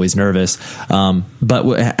kind of always nervous.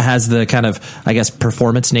 But has the kind of, I guess,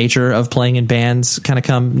 performance nature of playing in bands kind of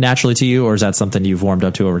come naturally to you, or is that something you've warmed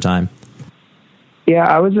up to over time? Yeah,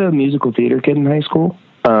 I was a musical theater kid in high school.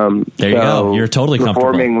 There you go. You're totally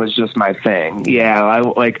comfortable. Performing was just my thing. Yeah,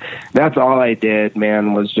 that's all I did,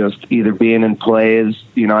 man, was just either being in plays.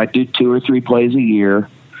 I do 2 or 3 plays a year,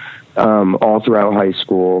 all throughout high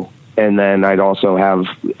school. And then I'd also have,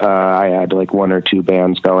 I had like 1 or 2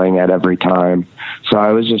 bands going at every time. So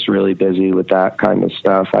I was just really busy with that kind of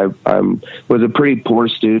stuff. I was a pretty poor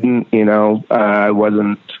student, I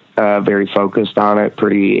wasn't very focused on it,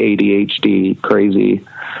 pretty ADHD, crazy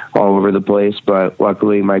all over the place. But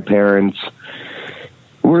luckily my parents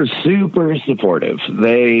were super supportive.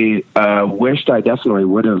 They wished I definitely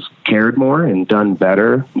would have cared more and done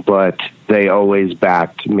better, but they always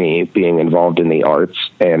backed me being involved in the arts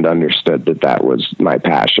and understood that that was my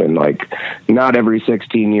passion. Like, not every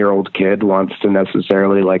 16-year-old kid wants to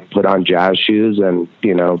necessarily like put on jazz shoes and,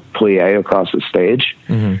 plie across the stage.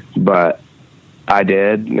 Mm-hmm. But I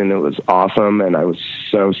did, and it was awesome, and I was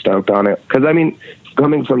so stoked on it. Because, I mean,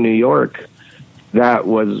 coming from New York, that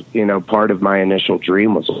was, part of my initial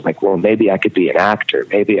dream was like, well, maybe I could be an actor.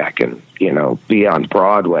 Maybe I can, be on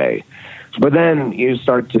Broadway. But then you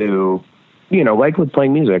start to, like with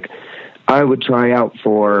playing music, I would try out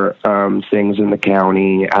for things in the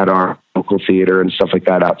county at our local theater and stuff like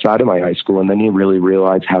that outside of my high school. And then you really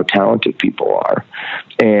realize how talented people are.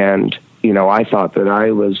 And, I thought that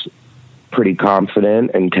I was pretty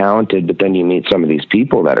confident and talented, but then you meet some of these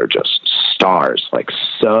people that are just stars, like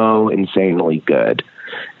so insanely good.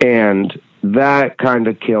 And that kind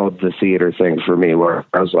of killed the theater thing for me, where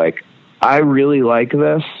I was like, I really like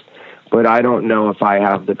this, but I don't know if I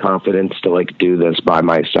have the confidence to like do this by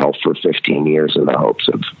myself for 15 years in the hopes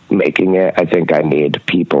of making it. I think I need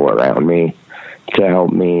people around me to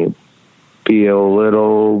help me be a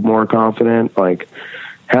little more confident. Like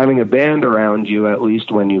having a band around you, at least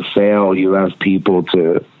when you fail, you have people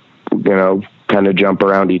to, kind of jump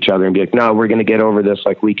around each other and be like, no, we're going to get over this.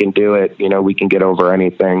 Like, we can do it. We can get over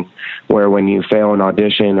anything. Where when you fail an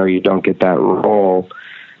audition or you don't get that role,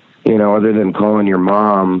 other than calling your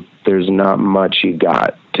mom, there's not much you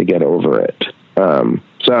got to get over it.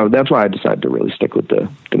 So that's why I decided to really stick with the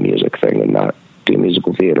music thing and not do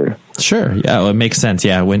musical theater. Sure. Yeah. Well, it makes sense.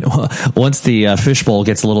 Yeah. Once the fishbowl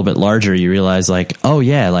gets a little bit larger, you realize like, oh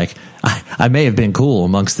yeah, like I may have been cool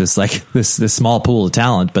amongst this, like this small pool of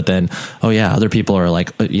talent, but then, oh yeah, other people are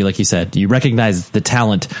like you said, you recognize the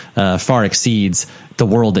talent, far exceeds the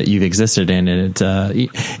world that you've existed in. And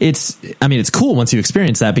it's cool once you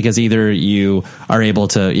experience that, because either you are able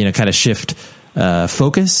to, kind of shift,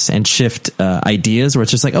 focus and shift ideas, where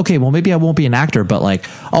it's just like, okay, well, maybe I won't be an actor, but like,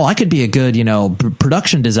 oh, I could be a good,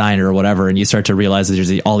 production designer or whatever. And you start to realize that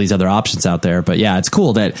there's all these other options out there. But yeah, it's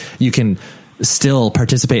cool that you can still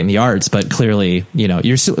participate in the arts, but clearly,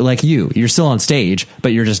 you're still like you're still on stage,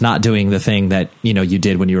 but you're just not doing the thing that, you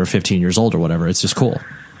did when you were 15 years old or whatever. It's just cool.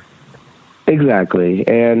 Exactly.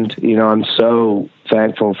 And, I'm so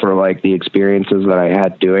thankful for like the experiences that I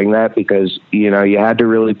had doing that, because, you had to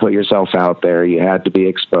really put yourself out there. You had to be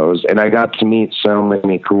exposed. And I got to meet so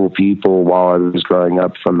many cool people while I was growing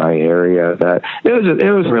up from my area that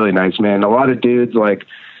it was really nice, man. A lot of dudes like,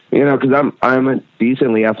 cause I'm a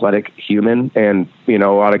decently athletic human, and, a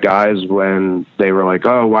lot of guys, when they were like,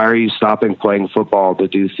 oh, why are you stopping playing football to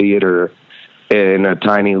do theater in a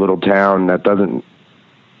tiny little town that doesn't,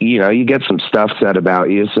 you get some stuff said about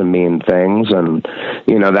you, some mean things. And,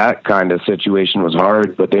 that kind of situation was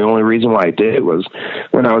hard. But the only reason why I did it was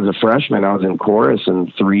when I was a freshman, I was in chorus,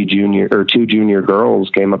 and two junior girls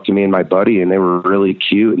came up to me and my buddy, and they were really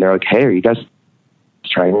cute. And they're like, hey, are you guys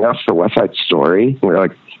trying out for West Side Story? And we're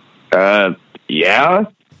like, yeah,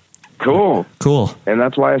 cool. And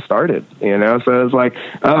that's why I started, so it was like,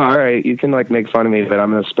 oh, all right, you can like make fun of me, but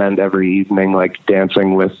I'm going to spend every evening like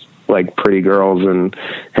dancing with like pretty girls and,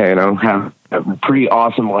 have a pretty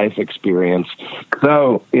awesome life experience.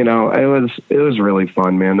 So, it was really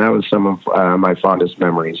fun, man. That was some of my fondest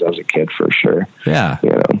memories as a kid, for sure. Yeah.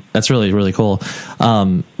 That's really, really cool.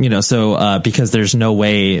 So because there's no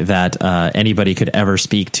way that anybody could ever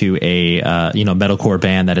speak to a, metalcore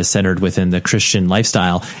band that is centered within the Christian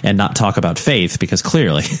lifestyle and not talk about faith, because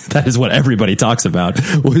clearly that is what everybody talks about.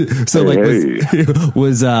 So like,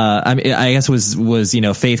 was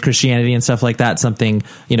faith, Christianity and stuff like that something,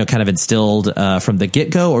 kind of instilled from the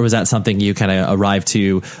get-go, or was that something you kind of arrived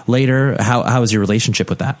to later? How was your relationship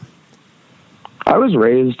with that? I was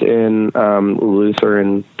raised in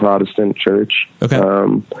Lutheran Protestant church. Okay.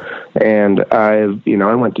 And I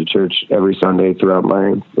went to church every Sunday throughout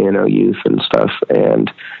my, youth and stuff.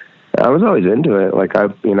 And I was always into it. Like I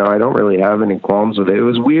don't really have any qualms with it. It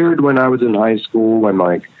was weird when I was in high school, when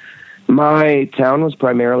like my town was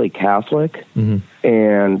primarily Catholic, mm-hmm.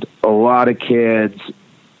 and a lot of kids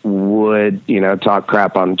would, talk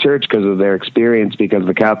crap on the church because of their experience, because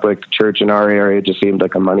the Catholic church in our area just seemed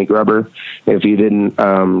like a money grubber. If you didn't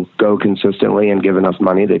go consistently and give enough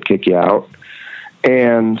money, they'd kick you out.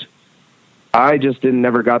 And I just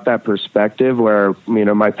never got that perspective where,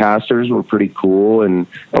 my pastors were pretty cool and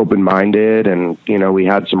open-minded, and, we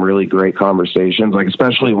had some really great conversations, like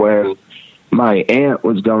especially when my aunt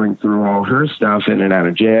was going through all her stuff in and out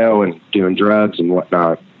of jail and doing drugs and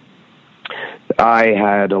whatnot. I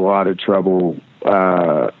had a lot of trouble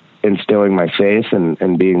instilling my faith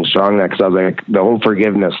and being strong in that, because I was like, the whole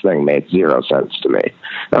forgiveness thing made zero sense to me.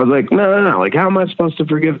 I was like, no. Like, how am I supposed to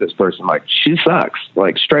forgive this person? Like, she sucks.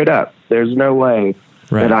 Like, straight up. There's no way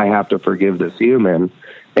that I have to forgive this human.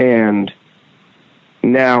 And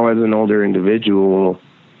now, as an older individual,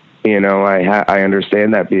 I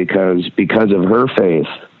understand that because of her faith,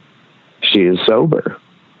 she is sober.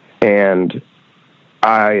 And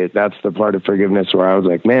that's the part of forgiveness where I was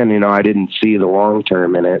like, man, I didn't see the long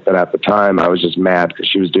term in it, but at the time I was just mad because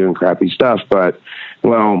she was doing crappy stuff. But,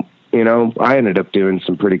 well, I ended up doing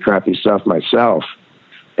some pretty crappy stuff myself,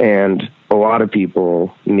 and a lot of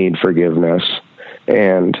people need forgiveness.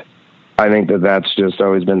 And I think that's just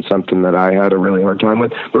always been something that I had a really hard time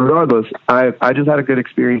with. But regardless, I just had a good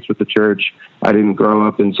experience with the church. I didn't grow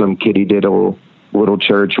up in some kiddie diddle little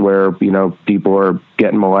church where, people are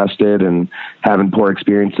getting molested and having poor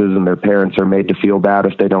experiences, and their parents are made to feel bad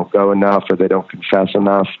if they don't go enough or they don't confess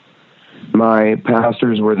enough. My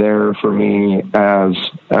pastors were there for me as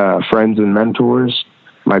friends and mentors.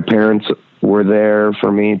 My parents were there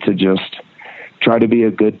for me to just try to be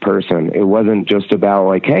a good person. It wasn't just about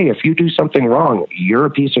like, hey, if you do something wrong, you're a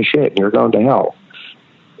piece of shit and you're going to hell.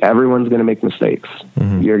 Everyone's going to make mistakes.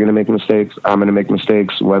 Mm-hmm. You're going to make mistakes. I'm going to make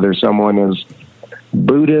mistakes, whether someone is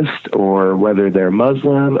Buddhist or whether they're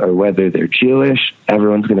Muslim or whether they're Jewish.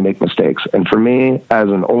 Everyone's going to make mistakes. And for me, as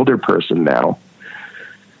an older person now,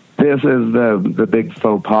 this is the big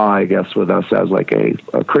faux pas, I guess, with us as like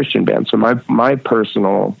a Christian band. So my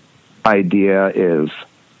personal idea is,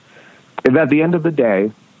 if at the end of the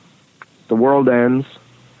day, the world ends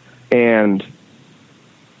and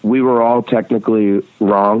we were all technically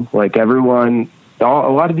wrong, like a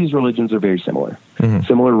lot of these religions are very similar. Mm-hmm.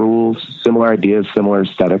 Similar rules, similar ideas, similar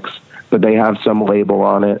aesthetics, but they have some label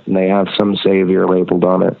on it and they have some savior labeled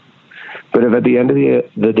on it. But if at the end of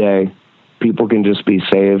the day, people can just be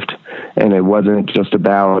saved, and it wasn't just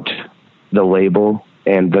about the label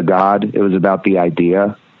and the God, it was about the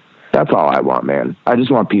idea. That's all I want, man. I just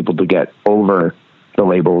want people to get over the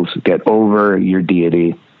labels, get over your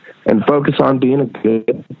deity, and focus on being a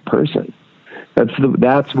good person.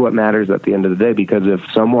 That's what matters at the end of the day, because if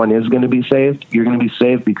someone is going to be saved, you're going to be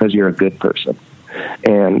saved because you're a good person.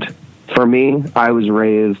 And for me, I was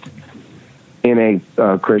raised in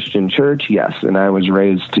a Christian church, yes, and I was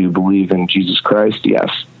raised to believe in Jesus Christ, yes.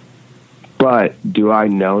 But do I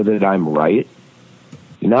know that I'm right?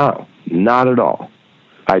 No, not at all.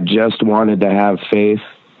 I just wanted to have faith.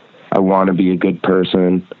 I want to be a good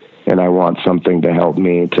person, and I want something to help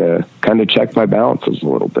me to kind of check my balances a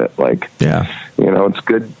little bit. Like, yeah, it's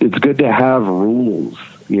good. It's good to have rules.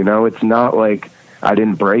 It's not like I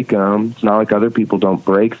didn't break them. It's not like other people don't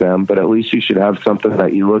break them, but at least you should have something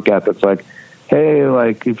that you look at that's like, hey,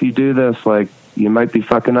 like if you do this, like you might be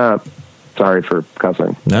fucking up. Sorry for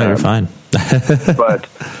cussing. No, you're fine. But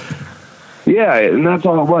yeah, and that's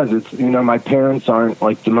all it was. It's, my parents aren't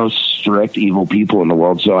like the most strict, evil people in the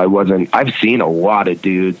world. So I've seen a lot of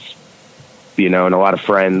dudes, and a lot of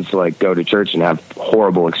friends like go to church and have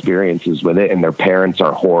horrible experiences with it. And their parents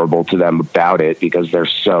are horrible to them about it because they're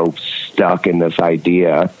so stuck in this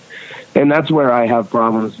idea. And that's where I have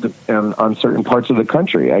problems on certain parts of the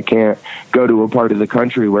country. I can't go to a part of the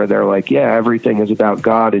country where they're like, yeah, everything is about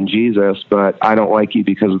God and Jesus, but I don't like you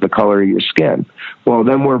because of the color of your skin. Well,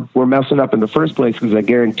 then we're messing up in the first place, because I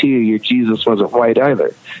guarantee you your Jesus wasn't white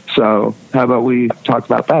either. So how about we talk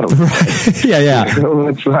about that a little bit? Yeah. So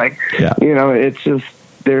it's like, it's just,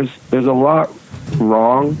 there's a lot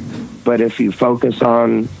wrong, but if you focus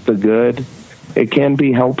on the good, it can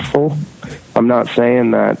be helpful. I'm not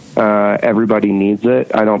saying that everybody needs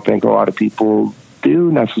it. I don't think a lot of people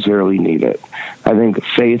do necessarily need it. I think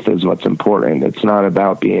faith is what's important. It's not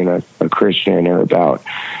about being a Christian or about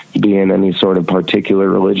being any sort of particular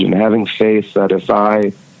religion. Having faith that if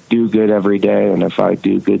I do good every day and if I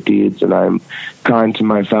do good deeds and I'm kind to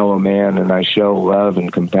my fellow man and I show love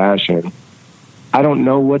and compassion, I don't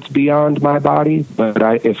know what's beyond my body,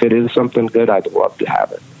 but if it is something good, I'd love to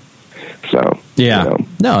have it. So yeah,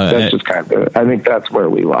 that's just kind of, I think that's where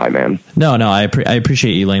we lie, man. No, I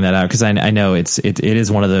appreciate you laying that out, because I know it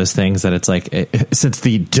is one of those things that it's like, since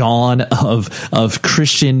the dawn of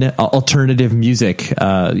Christian alternative music,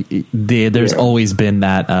 there's always been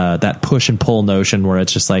that push and pull notion where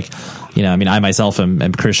it's just like, I myself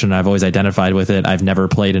am Christian. I've always identified with it. I've never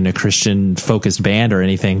played in a Christian focused band or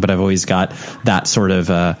anything, but I've always got that sort of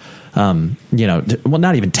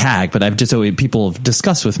not even tag, but I've just always, people have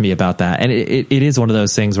discussed with me about that. And it is one of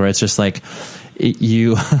those things where it's just like,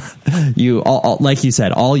 you all, like you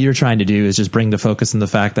said, all you're trying to do is just bring the focus on the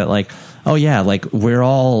fact that like, oh yeah, like we're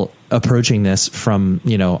all approaching this from,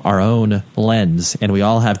 our own lens, and we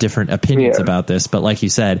all have different opinions about this. But like you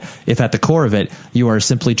said, if at the core of it, you are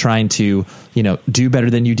simply trying to, do better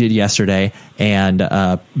than you did yesterday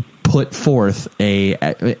and, put forth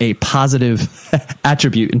a positive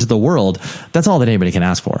attribute into the world, that's all that anybody can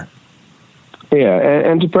ask for. Yeah,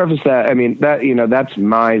 and to preface that, I mean, that, you know, that's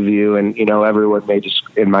my view, and, you know, everyone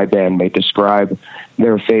in my band may describe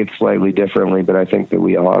their faith slightly differently, but I think that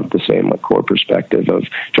we all have the same, like, core perspective of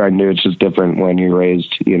trying to do. It's just different when you're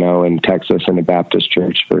raised, you know, in Texas in a Baptist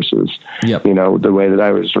church versus, you know, the way that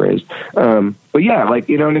I was raised. But yeah, like,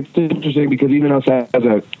 you know, and it's interesting because even us as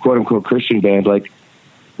a quote unquote Christian band, like,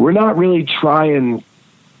 we're not really trying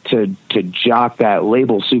to jock that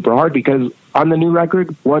label super hard, because on the new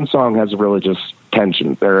record, one song has a religious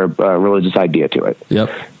tension or a religious idea to it.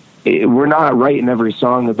 We're not writing every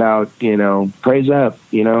song about, you know, praise up,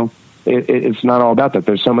 you know, it's not all about that.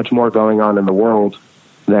 There's so much more going on in the world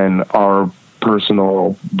than our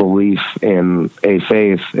personal belief in a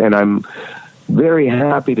faith. And I'm very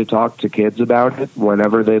happy to talk to kids about it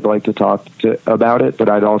whenever they'd like to talk about it. But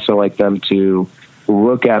I'd also like them to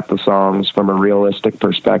look at the songs from a realistic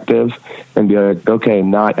perspective and be like, okay,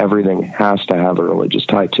 not everything has to have a religious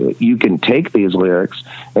tie to it. You can take these lyrics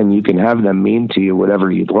and you can have them mean to you whatever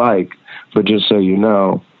you'd like, but just so you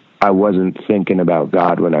know, I wasn't thinking about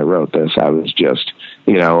God when I wrote this. I was just,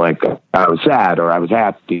 you know, like, I was sad or I was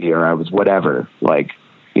happy or I was whatever. Like,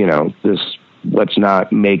 you know, let's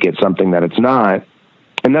not make it something that it's not.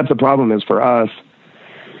 And that's the problem is for us,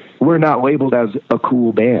 we're not labeled as a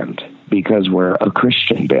cool band because we're a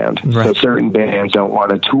Christian band. Right. So certain bands don't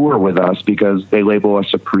want to tour with us because they label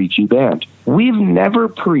us a preachy band. We've never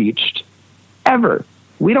preached, ever.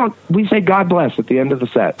 We say God bless at the end of the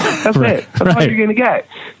set. That's it. That's all you're going to get.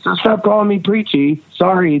 So stop calling me preachy.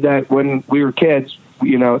 Sorry that when we were kids,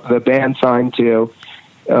 you know, the band signed to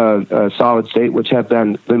Solid State, which have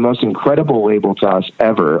been the most incredible label to us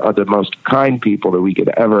ever, are the most kind people that we could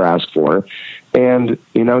ever ask for. And,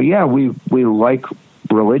 you know, yeah, we like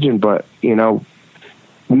religion, but, you know,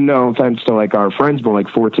 no offense to like our friends, but like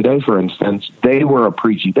For Today, for instance, they were a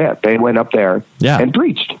preachy band. They went up there and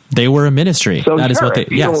preached. They were a ministry. So that is what they,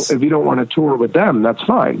 if you don't want to tour with them, that's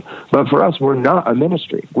fine. But for us, we're not a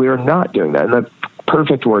ministry. We are not doing that. And that's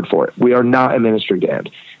perfect word for it. We are not a ministry band.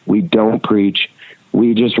 We don't preach.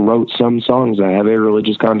 We just wrote some songs that have a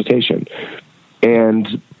religious connotation.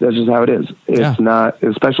 And that's just how it is. It's not,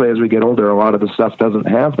 especially as we get older, a lot of the stuff doesn't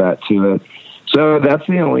have that to it. So that's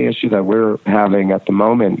the only issue that we're having at the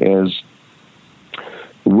moment is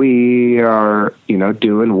we are, you know,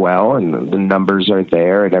 doing well and the numbers are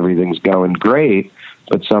there and everything's going great,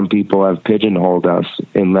 but some people have pigeonholed us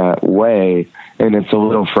in that way, and it's a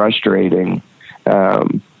little frustrating.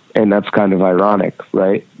 And that's kind of ironic,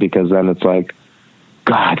 right? Because then it's like,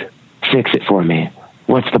 God, fix it for me.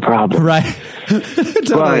 What's the problem? Right.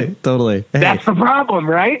 Totally. Hey. That's the problem,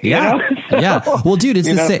 right? Yeah. You know? Yeah. Well, dude, it's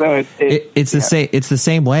the same. It's the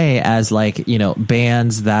same way as, like, you know,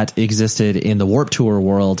 bands that existed in the Warped Tour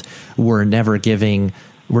world were never given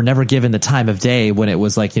the time of day when it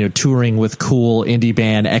was like, you know, touring with cool indie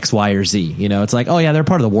band X, Y, or Z. You know, it's like, oh yeah, they're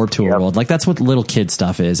part of the Warped Tour world. Like, that's what little kid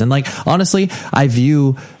stuff is. And like, honestly, I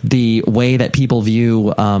view the way that people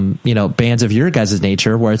view, you know, bands of your guys'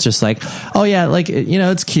 nature, where it's just like, oh yeah, like, you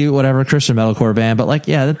know, it's cute, whatever, Christian metalcore band, but like,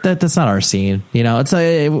 yeah, that's not our scene. You know, it's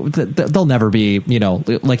they'll never be, you know,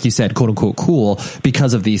 like you said, quote unquote cool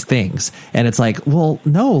because of these things. And it's like, well,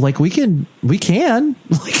 no, like we can,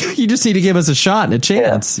 like, you just need to give us a shot and a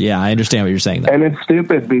chance. Yeah, I understand what you're saying, though. And it's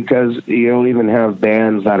stupid because you'll even have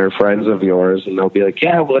bands that are friends of yours and they'll be like,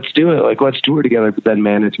 yeah, well, let's do it. Like, let's tour together. But then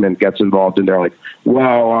management gets involved and they're like,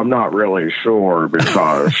 well, I'm not really sure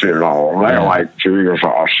because, you know, they like Jesus.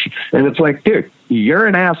 And it's like, dude, you're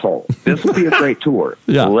an asshole. This will be a great tour.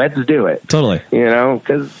 Yeah. Let's do it. Totally. You know,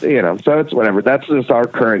 because, you know, so it's whatever. That's just our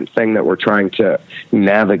current thing that we're trying to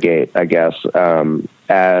navigate, I guess,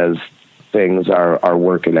 as things are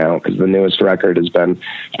working out, because the newest record has been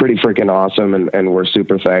pretty freaking awesome, and we're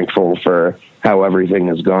super thankful for how everything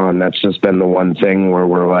has gone. That's just been the one thing where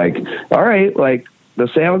we're like, all right, like, the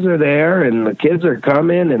sales are there and the kids are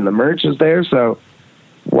coming and the merch is there, so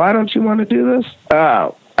why don't you want to do this?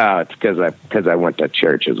 Oh, it's because I went to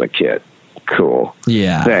church as a kid. Cool.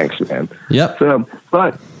 Yeah. Thanks, man. Yep. So,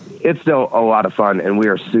 but it's still a lot of fun, and we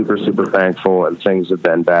are super, super thankful, and things have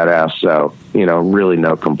been badass. So, you know, really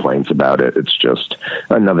no complaints about it. It's just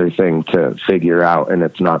another thing to figure out, and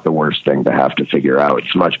it's not the worst thing to have to figure out.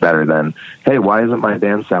 It's much better than, hey, why isn't my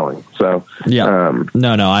band selling? So, yeah,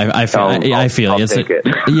 I feel I'll take it.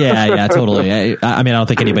 Yeah, totally. I mean, I don't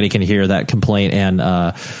think anybody can hear that complaint and,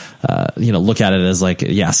 you know, look at it as like,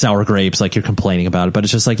 yeah, sour grapes, like you're complaining about it, but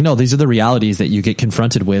it's just like, no, these are the realities that you get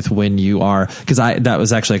confronted with when you are, because that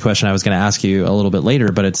was actually a question I was going to ask you a little bit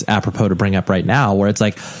later, but it's apropos to bring up right now, where it's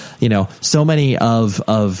like, so many of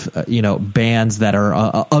bands that are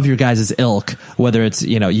of your guys' ilk, whether it's,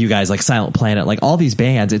 you guys like Silent Planet, like all these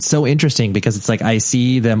bands, it's so interesting because it's like I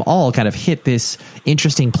see them all kind of hit this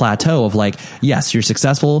interesting plateau of like, yes, you're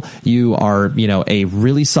successful, you are, a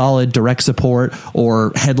really solid direct support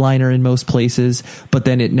or headliner in most places, but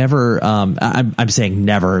then it never, I'm saying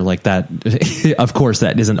never like that. Of course,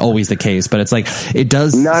 that isn't always the case, but it's like it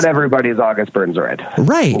does. Not everybody's August Burns Red,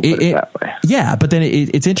 right? We'll yeah, but then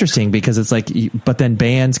it's interesting because it's like, but then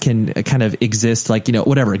bands can kind of exist like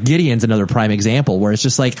whatever. Gideon's another prime example where it's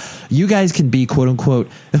just like you guys can be quote unquote.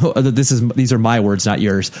 These are my words, not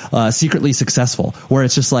yours. Secretly successful, where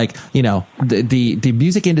it's just like the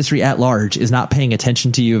music industry at large is not paying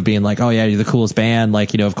attention to you of being like, oh yeah, you're the coolest band,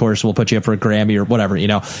 like of course we'll put you up for a Grammy or whatever,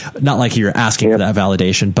 not like you're asking for that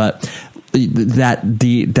validation, but there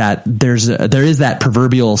is that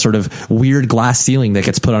proverbial sort of weird glass ceiling that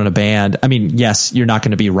gets put on a band. I mean, yes, you're not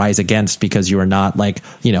going to be Rise Against because you are not like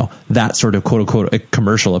that sort of quote unquote a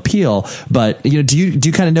commercial appeal, but do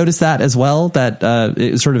you kind of notice that as well, that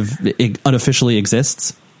it sort of unofficially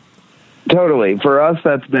exists? Totally. For us,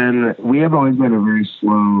 we have always been a very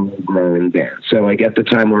slow growing band. So like at the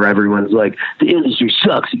time where everyone's like, the industry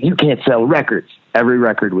sucks, you can't sell records. Every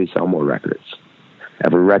record we sell more records.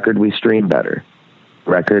 Every record we stream better.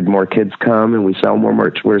 More kids come and we sell more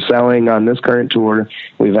merch. We're selling on this current tour.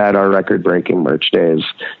 We've had our record-breaking merch days,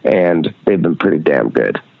 and they've been pretty damn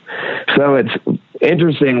good. So it's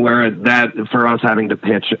interesting where that for us having to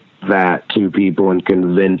pitch that to people and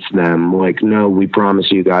convince them, like, no, we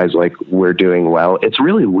promise you guys, like, we're doing well. It's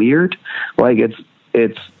really weird. Like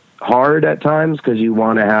it's hard at times because you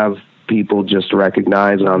want to have people just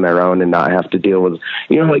recognize on their own and not have to deal with,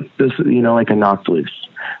 like this, like a Knocked Loose.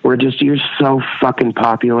 We're you're so fucking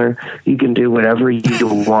popular. You can do whatever you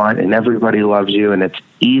want and everybody loves you and it's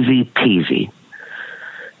easy peasy.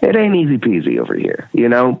 It ain't easy peasy over here,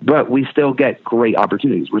 but we still get great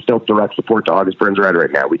opportunities. We're still direct support to August Burns Red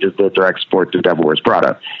right now. We just did direct support to Devil Wears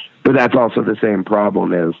Prada. But that's also the same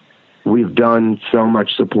problem is we've done so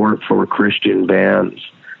much support for Christian bands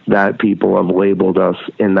that people have labeled us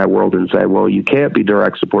in that world and say, well, you can't be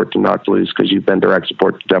direct support to Knocked Loose because you've been direct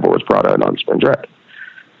support to Devil Wears Prada and August Burns Red.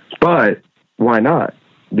 But why not?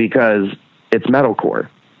 Because it's metalcore,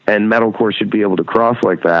 and metalcore should be able to cross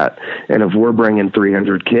like that. And if we're bringing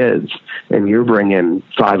 300 kids and you're bringing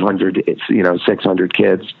 500, 600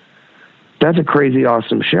 kids, that's a crazy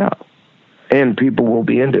awesome show, and people will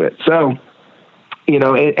be into it. So,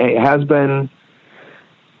 it has been.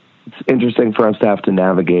 It's interesting for us to have to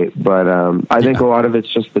navigate, but I think a lot of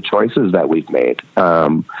it's just the choices that we've made.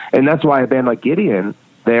 And that's why a band like Gideon,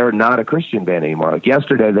 they're not a Christian band anymore. Like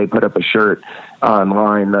yesterday, they put up a shirt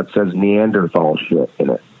online that says Neanderthal shit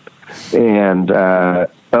in it. And a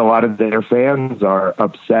lot of their fans are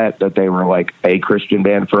upset that they were like a Christian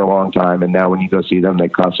band for a long time. And now when you go see them, they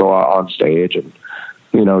cuss a lot on stage and,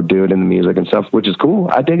 do it in the music and stuff, which is cool.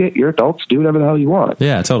 I dig it. You're adults. Do whatever the hell you want.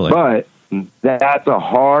 Yeah, totally. But that's a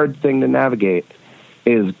hard thing to navigate,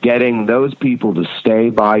 is getting those people to stay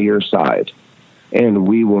by your side. And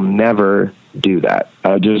we will never do that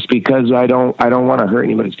just because I don't want to hurt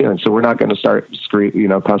anybody's feelings. So we're not going to start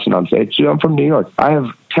cussing on stage. I'm from New York. I have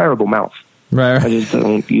terrible mouth. Right. I just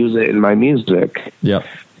don't use it in my music. Yep.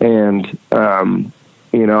 And,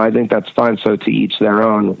 I think that's fine. So to each their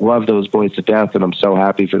own. Love those boys to death, and I'm so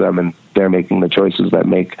happy for them, and they're making the choices that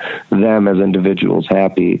make them as individuals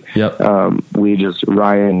happy. Yep.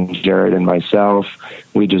 Ryan, Jared, and myself,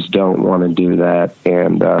 we just don't want to do that.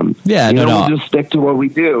 And, we'll just stick to what we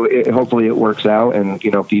do. Hopefully it works out, and,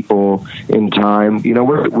 people in time,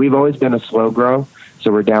 we've always been a slow grow,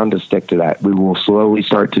 so we're down to stick to that. We will slowly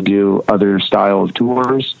start to do other style of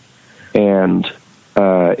tours, and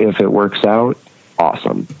if it works out,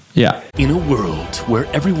 awesome. Yeah. In a world where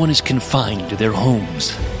everyone is confined to their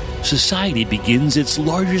homes, society begins its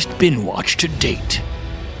largest binge watch to date.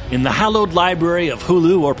 In the hallowed library of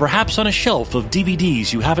Hulu, or perhaps on a shelf of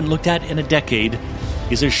DVDs you haven't looked at in a decade,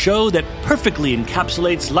 is a show that perfectly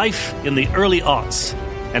encapsulates life in the early aughts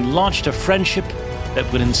and launched a friendship that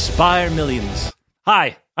would inspire millions.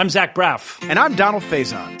 Hi, I'm Zach Braff. And I'm Donald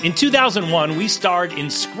Faison. In 2001, we starred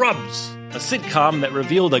in Scrubs, a sitcom that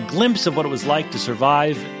revealed a glimpse of what it was like to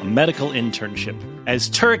survive a medical internship. As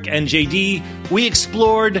Turk and JD, we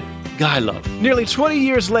explored guy love. Nearly 20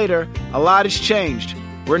 years later, a lot has changed.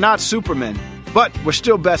 We're not Supermen, but we're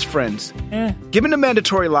still best friends. Given the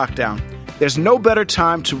mandatory lockdown, there's no better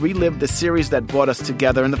time to relive the series that brought us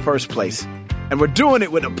together in the first place. And we're doing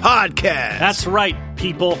it with a podcast. That's right.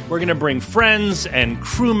 people. We're going to bring friends and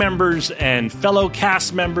crew members and fellow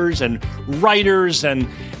cast members and writers. And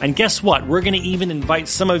guess what? We're going to even invite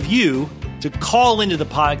some of you to call into the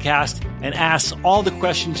podcast and ask all the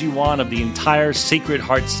questions you want of the entire Sacred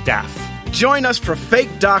Heart staff. Join us for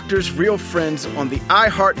Fake Doctors, Real Friends on the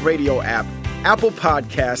iHeartRadio app, Apple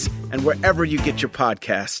Podcasts, and wherever you get your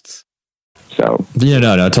podcasts. So yeah,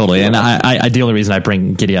 no, totally. And I the only reason I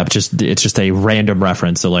bring Giddy up, it's just a random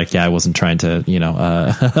reference. So like, yeah, I wasn't trying to,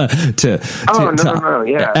 no,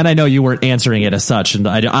 yeah. And I know you weren't answering it as such, and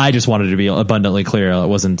I just wanted to be abundantly clear. I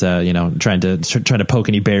wasn't, trying to poke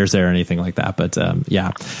any bears there or anything like that. But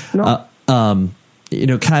yeah, no.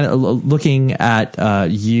 Kind of looking at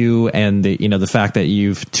you and the fact that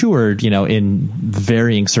you've toured, in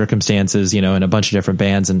varying circumstances, in a bunch of different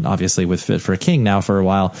bands, and obviously with Fit for a King now for a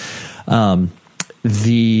while.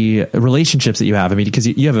 The relationships that you have, because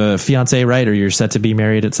you have a fiance, right? Or you're set to be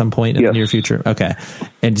married at some point in the near future. Okay.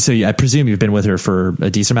 And so I presume you've been with her for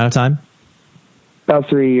a decent amount of time? About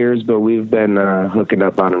 3 years, but we've been hooking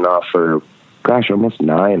up on and off for, almost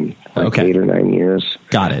 9, 8 or 9 years.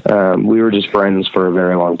 Got it. We were just friends for a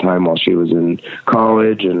very long time while she was in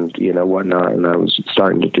college and, whatnot. And I was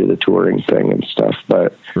starting to do the touring thing and stuff.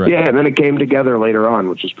 But yeah, and then it came together later on,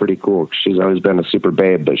 which was pretty cool. She's always been a super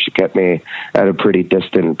babe, but she kept me at a pretty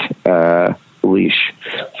distant leash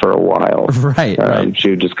for a while. Right.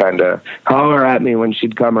 She would just kind of holler at me when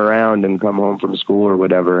she'd come around and come home from school or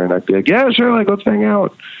whatever. And I'd be like, yeah, sure. Like, let's hang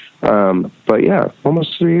out. But yeah,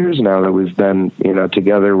 almost 3 years now that we've been,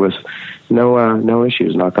 together with no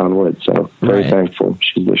issues, knock on wood. So very thankful.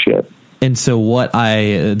 She's the shit. And so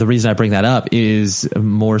the reason I bring that up is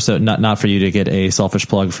more so not for you to get a selfish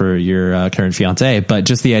plug for your current fiance, but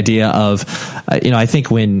just the idea of, I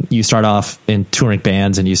think when you start off in touring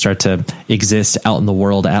bands and you start to exist out in the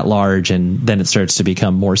world at large, and then it starts to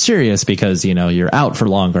become more serious because, you're out for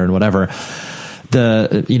longer and whatever.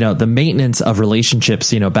 The maintenance of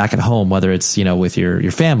relationships, back at home, whether it's, with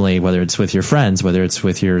your family, whether it's with your friends, whether it's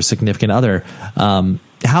with your significant other,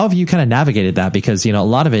 how have you kind of navigated that? Because, a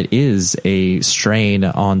lot of it is a strain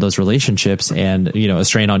on those relationships and, a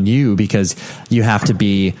strain on you because you have to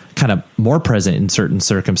be kind of more present in certain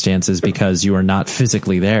circumstances because you are not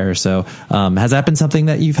physically there. So, has that been something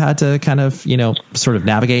that you've had to kind of, sort of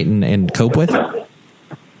navigate and cope with?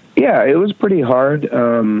 Yeah, it was pretty hard.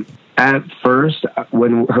 At first,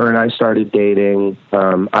 when her and I started dating,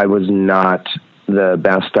 I was not the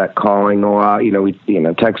best at calling a lot. We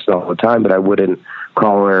text all the time, but I wouldn't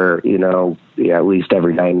call her, at least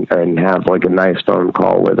every night and have like a nice phone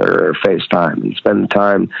call with her or FaceTime and spend the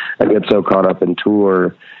time. I get so caught up in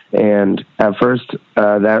tour. And at first,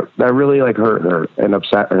 that really like hurt her and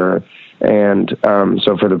upset her. And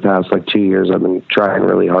so for the past 2 years, I've been trying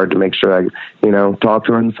really hard to make sure I, talk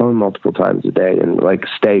to her on the phone multiple times a day and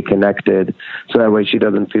stay connected. So that way she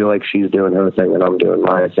doesn't feel like she's doing her thing and I'm doing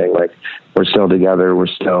my thing. Like we're still together. We're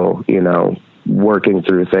still, working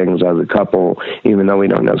through things as a couple, even though we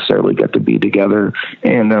don't necessarily get to be together.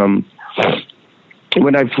 And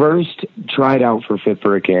when I first tried out for Fit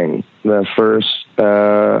for a King, I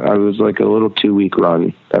was like a little 2-week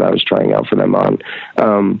run that I was trying out for them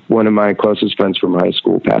on. One of my closest friends from high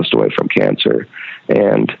school passed away from cancer,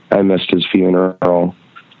 and I missed his funeral.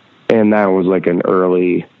 And that was like an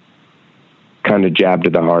early kind of jab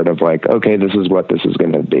to the heart of okay, this is what this is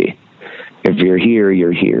going to be. If you're here,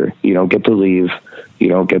 you're here. You don't get to leave. You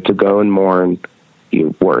don't get to go and mourn.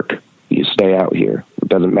 You work. You stay out here. It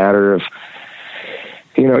doesn't matter if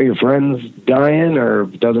your friend's dying, or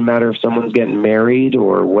it doesn't matter if someone's getting married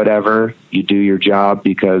or whatever. You do your job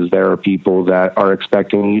because there are people that are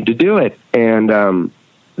expecting you to do it. And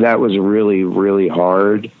that was really, really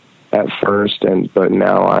hard at first. But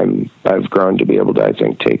now I've grown to be able to, I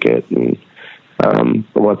think, take it. And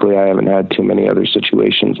luckily I haven't had too many other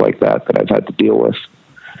situations like that I've had to deal with.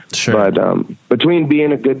 Sure. But between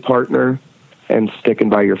being a good partner and sticking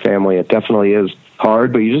by your family, it definitely is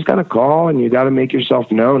hard, but you just got to call and you got to make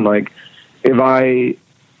yourself known. If I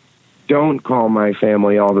don't call my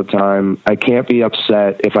family all the time, I can't be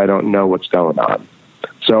upset if I don't know what's going on.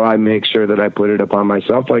 So I make sure that I put it upon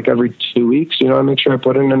myself, every 2 weeks, I make sure I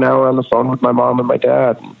put in an hour on the phone with my mom and my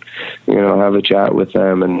dad, and, have a chat with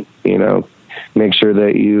them and, make sure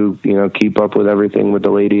that you keep up with everything with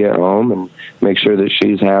the lady at home and make sure that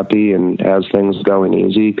she's happy and has things going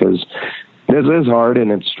easy, because this is hard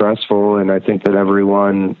and it's stressful, and I think that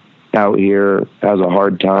everyone out here has a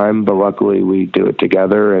hard time, but luckily we do it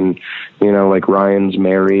together. And, Ryan's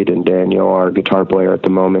married and Daniel, our guitar player at the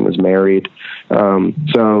moment, is married.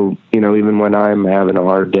 So, even when I'm having a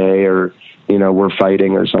hard day or, we're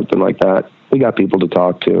fighting or something like that, we got people to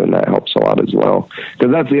talk to, and that helps a lot as well.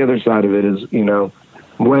 Because that's the other side of it is, you know,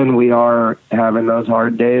 when we are having those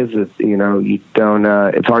hard days, it's, you know, you don't,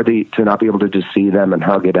 it's hard to not be able to just see them and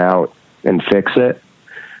hug it out and fix it.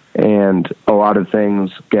 And a lot of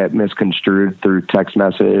things get misconstrued through text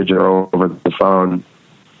message or over the phone.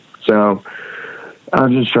 So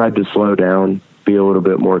I've just tried to slow down, be a little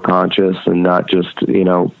bit more conscious, and not just, you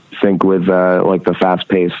know, think with like the fast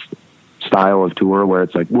paced style of tour where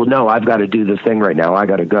it's like, well, no, I've got to do this thing right now. I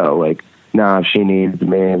got to go. Like, nah, if she needs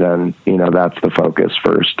me, then, you know, that's the focus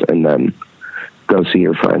first, and then go see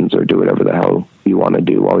your friends or do whatever the hell you want to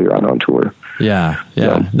do while you're out on tour. Yeah.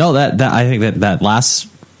 Yeah. No, that I think that last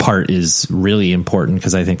part is really important,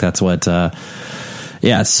 because I think that's what,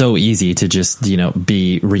 it's so easy to just, you know,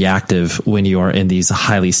 be reactive when you are in these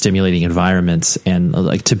highly stimulating environments, and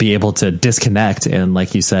like to be able to disconnect and,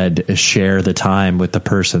 like you said, share the time with the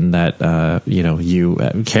person that, you know, you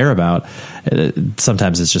care about.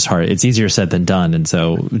 Sometimes it's just hard. It's easier said than done. And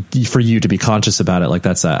so for you to be conscious about it, like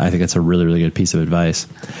I think that's a really, really good piece of advice.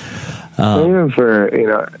 Even for, you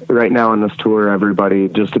know, right now on this tour, everybody,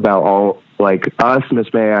 just about all, like us,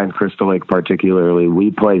 Miss Maya and Crystal Lake particularly, we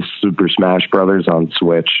play Super Smash Brothers on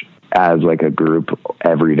Switch as like a group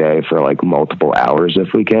every day for like multiple hours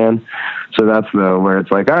if we can. So that's where it's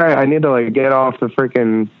like, all right, I need to like get off the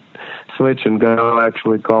freaking Switch and go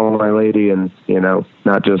actually call my lady, and, you know,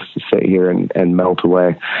 not just sit here and melt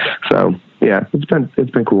away. So yeah, it's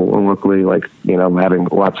been cool. And luckily, like, you know, having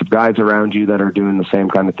lots of guys around you that are doing the same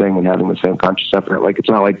kind of thing and having the same conscious effort. Like, it's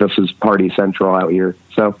not like this is party central out here.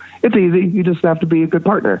 So it's easy. You just have to be a good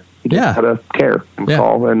partner. You just gotta care and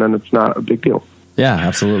call, and then it's not a big deal. Yeah,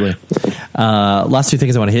 absolutely. Last two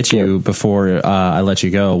things I want to hit you before I let you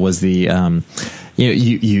go was the,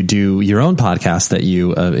 you do your own podcast that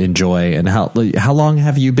you enjoy, and how long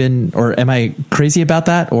have you been, or am I crazy about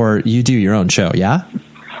that, or you do your own show? Yeah.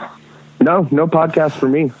 No podcast for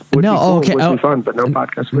me. Would be cool. Okay. Would be fun, but no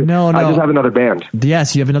podcast for me. No. I just have another band.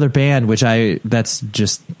 Yes, you have another band, that's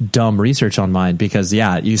just dumb research on mine, because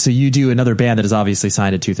you do another band that is obviously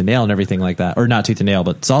signed to Tooth and Nail and everything like that, or not Tooth and Nail,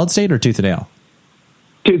 but Solid State or Tooth and Nail?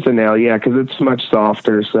 Tooth and Nail, yeah, because it's much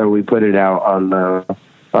softer, so we put it out on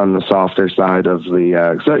the softer side of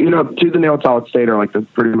the, so, you know, Tooth and Nail, Solid State are like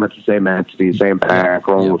pretty much the same entity, same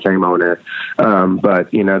bankroll, same owner.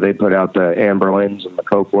 But, you know, they put out the Amberlins and the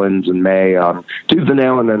Copelands and May on Tooth and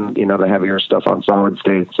Nail, and then, you know, the heavier stuff on Solid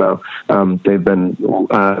State. So they've been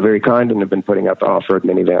very kind, and have been putting out the off-road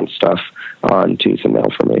minivan stuff on Tooth and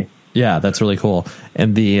Nail for me. Yeah, that's really cool.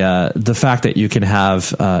 And the fact that you can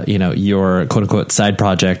have, you know, your quote unquote side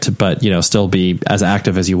project, but, you know, still be as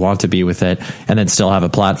active as you want to be with it, and then still have a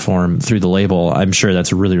platform through the label, I'm sure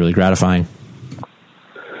that's really, really gratifying.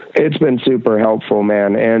 It's been super helpful,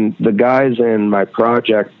 man. And the guys in my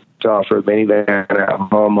project Off-Road Minivan at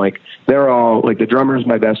home, like, they're all, like, the drummer's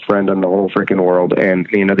my best friend in the whole freaking world. And,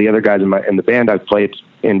 you know, the other guys in the band I've played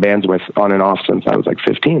in bands with on and off since I was like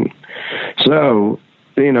 15. So,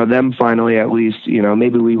 you know, them finally, at least, you know,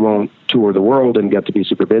 maybe we won't tour the world and get to be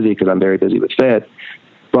super busy, because I'm very busy with Fit,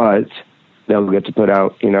 but they'll get to put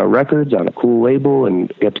out, you know, records on a cool label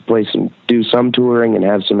and get to do some touring and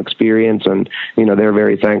have some experience. And, you know, they're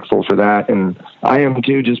very thankful for that. And I am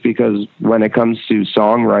too, just because when it comes to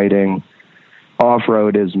songwriting,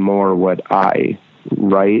 off-road is more what I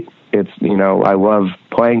write. It's, you know, I love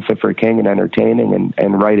playing Fit for a King and entertaining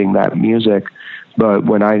and writing that music. But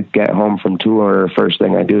when I get home from tour, first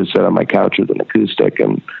thing I do is sit on my couch with an acoustic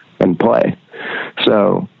and play.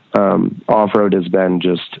 So off-road has been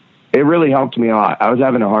just, it really helped me a lot. I was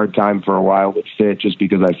having a hard time for a while with Fit, just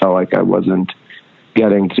because I felt like I wasn't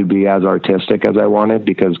getting to be as artistic as I wanted,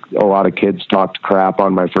 because a lot of kids talked crap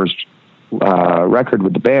on my first record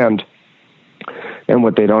with the band. And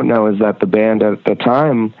what they don't know is that the band at the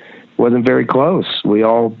time wasn't very close. We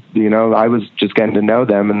all, you know, I was just getting to know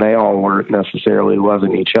them, and they all weren't necessarily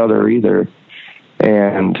loving each other either.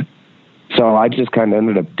 And so I just kind of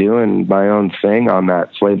ended up doing my own thing on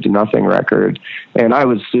that Slave to Nothing record. And I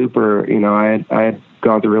was super, you know, I had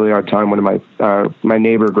gone through a really hard time when my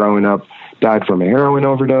neighbor growing up died from a heroin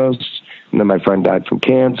overdose, and then my friend died from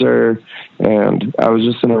cancer, and I was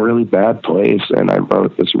just in a really bad place, and I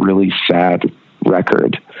wrote this really sad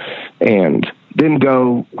record. And didn't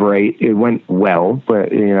go great. It went well,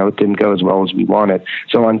 but, you know, it didn't go as well as we wanted.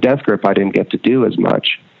 So on Death Grip, I didn't get to do as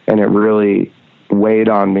much, and it really weighed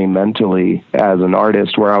on me mentally as an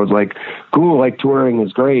artist, where I was like, cool, like, touring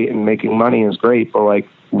is great and making money is great, but, like,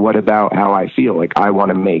 what about how I feel? Like, I want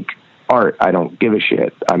to make art. I don't give a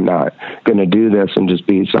shit. I'm not going to do this and just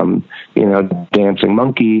be some, you know, dancing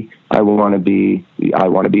monkey. I want to be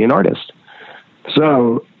an artist.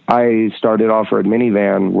 So I started Off-Road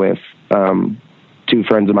Minivan with two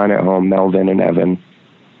friends of mine at home, Melvin and Evan,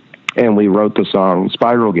 and we wrote the song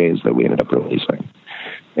Spiral Gaze that we ended up releasing.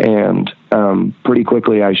 And pretty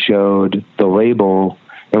quickly I showed the label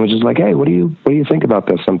and was just like, hey, what do you think about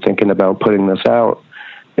this? I'm thinking about putting this out.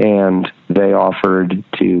 And they offered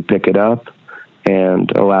to pick it up and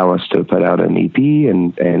allow us to put out an EP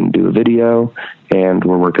and do a video. And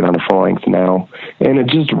we're working on a full length now. And it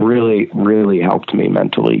just really, really helped me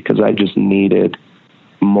mentally because I just needed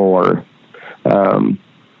more.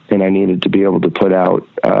 And I needed to be able to put out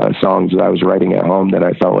songs that I was writing at home that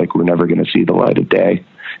I felt like were never going to see the light of day.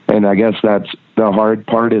 And I guess that's the hard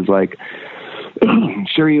part is like,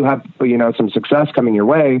 sure, you have, some success coming your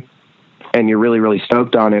way and you're really, really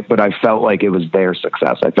stoked on it. But I felt like it was their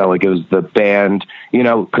success. I felt like it was the band,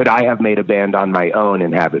 could I have made a band on my own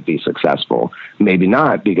and have it be successful? Maybe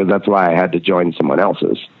not, because that's why I had to join someone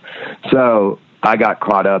else's. So I got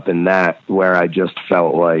caught up in that where I just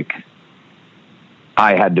felt like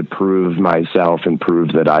I had to prove myself and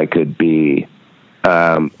prove that I could be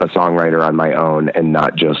a songwriter on my own and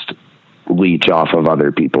not just leech off of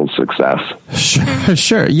other people's success.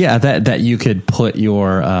 Sure. Yeah. That you could put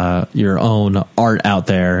your own art out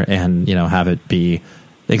there and, have it be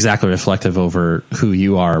exactly reflective over who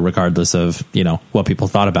you are, regardless of, what people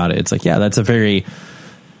thought about it. It's like, yeah, it's a very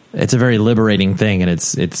liberating thing, and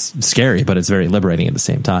it's scary, but it's very liberating at the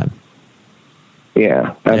same time.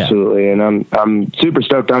 Yeah, absolutely. Yeah. And I'm super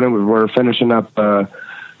stoked on it. We're finishing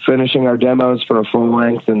our demos for a full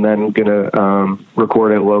length and then gonna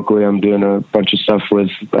record it locally. I'm doing a bunch of stuff with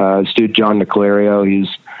Stu John Nicolario. He's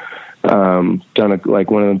done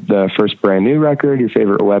one of the first Brand New record, Your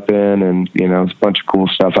Favorite Weapon, and a bunch of cool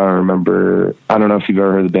stuff. I don't know if you've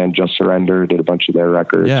ever heard the band Just Surrender, did a bunch of their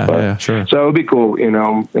records. Yeah, sure. So it'll be cool.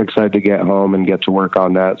 I'm excited to get home and get to work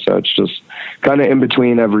on that. So it's just kind of in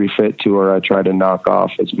between every Fit tour. I try to knock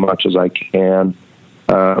off as much as I can.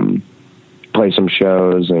 Play some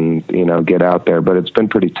shows and, get out there, but it's been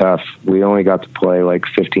pretty tough. We only got to play like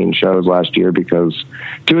 15 shows last year because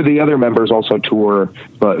two of the other members also tour,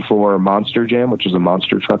 but for Monster Jam, which is a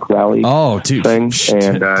monster truck rally thing.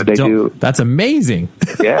 And they do. That's amazing.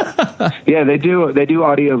 Yeah. Yeah. They do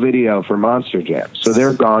audio video for Monster Jam. So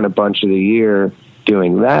they're gone a bunch of the year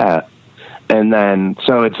doing that. And then,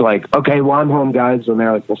 so it's like, okay, well, I'm home, guys. And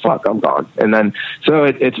they're like, well, fuck, I'm gone. And then, so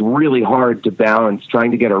it's really hard to balance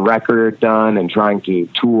trying to get a record done and trying to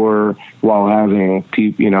tour while having,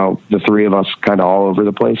 the three of us kind of all over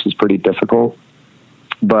the place is pretty difficult.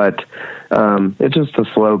 But it's just a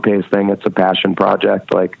slow paced thing. It's a passion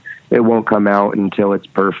project. Like, it won't come out until it's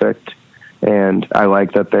perfect. And I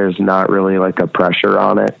like that there's not really like a pressure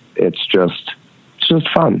on it. It's just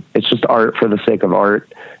fun. It's just art for the sake of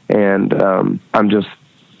art. And I'm just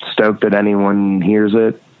stoked that anyone hears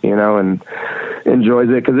it, and enjoys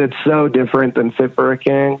it, because it's so different than Fit for a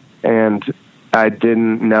King. And I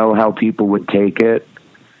didn't know how people would take it,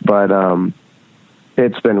 but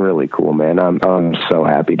it's been really cool, man. I'm so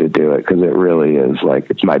happy to do it, because it really is like,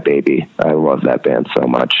 it's my baby. I love that band so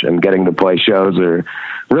much, and getting to play shows are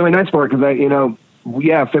really nice for it,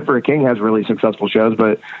 because Fit for a King has really successful shows,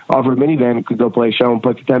 but Off-Road Minivan could go play a show and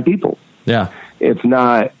put to 10 people. Yeah. It's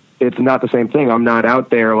not the same thing. I'm not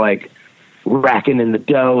out there like racking in the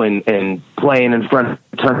dough and playing in front of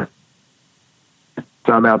the turn.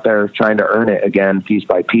 So I'm out there trying to earn it again, piece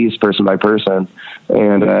by piece, person by person.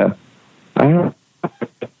 And I don't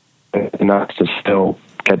know, not to still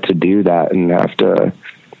get to do that and have to,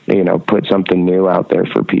 put something new out there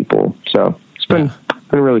for people. So it's been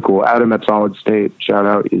really cool. Adam at Solid State, shout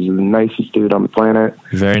out. He's the nicest dude on the planet.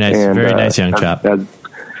 Very nice. And, very nice young chap.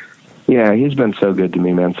 Yeah, he's been so good to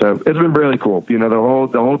me, man. So it's been really cool. The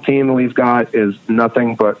whole team that we've got is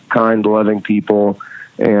nothing but kind, loving people,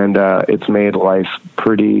 and it's made life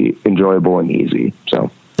pretty enjoyable and easy.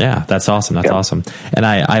 So yeah, that's awesome. That's awesome. And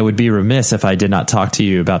I would be remiss if I did not talk to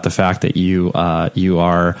you about the fact that you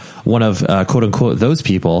are one of quote unquote those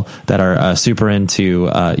people that are super into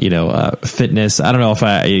fitness. I don't know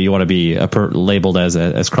if you want to be labeled as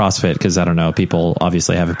CrossFit, because I don't know, people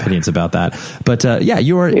obviously have opinions about that. But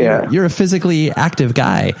you're a physically active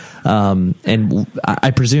guy, and I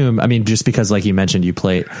presume, just because like you mentioned, you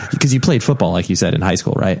played football, like you said, in high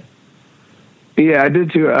school, right? Yeah, I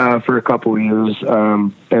did too for a couple of years,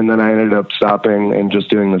 and then I ended up stopping and just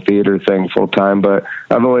doing the theater thing full time. But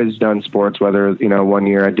I've always done sports. Whether 1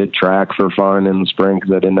 year I did track for fun in the spring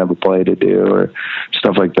because I didn't have a play to do, or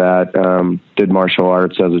stuff like that. Did martial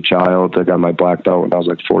arts as a child. I got my black belt when I was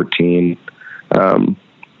like 14.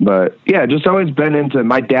 But yeah, just always been into.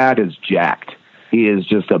 My dad is jacked, he is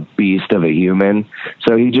just a beast of a human.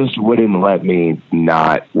 So he just wouldn't let me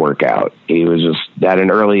not work out. He was just, at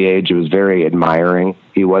an early age, it was very admiring.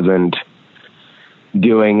 He wasn't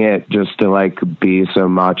doing it just to like be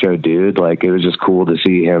some macho dude. Like, it was just cool to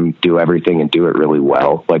see him do everything and do it really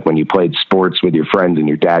well. Like when you played sports with your friends and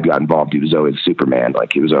your dad got involved, he was always Superman.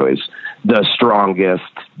 Like, he was always the strongest,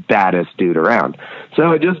 baddest dude around.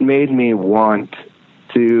 So it just made me want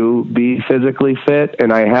to be physically fit.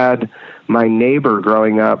 And I had my neighbor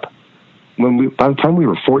growing up, by the time we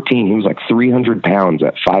were 14, he was like 300 pounds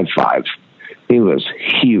at 5'5". He was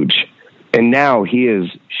huge. And now he is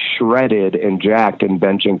shredded and jacked and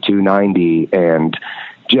benching 290 and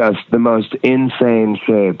just the most insane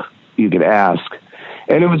shape you could ask.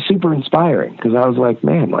 And it was super inspiring because I was like,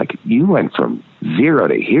 man, like, you went from zero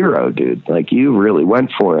to hero, dude. Like, you really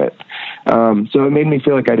went for it. So it made me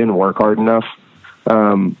feel like I didn't work hard enough.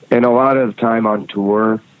 And a lot of time on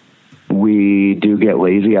tour, we do get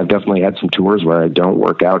lazy. I've definitely had some tours where I don't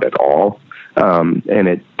work out at all. And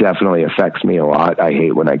it definitely affects me a lot. I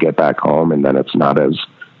hate when I get back home and then it's not as,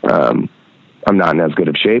 I'm not in as good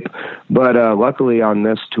of shape. But luckily on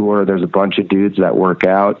this tour, there's a bunch of dudes that work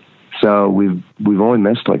out. So we've only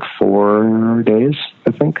missed like 4 days,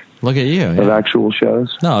 I think. Look at you. Of actual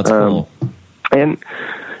shows. No, it's cool. And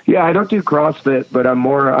yeah, I don't do CrossFit, but I'm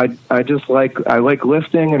more, I just like, I like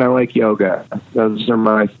lifting and I like yoga. Those are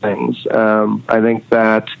my things. I think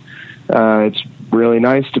that it's really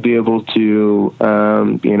nice to be able to,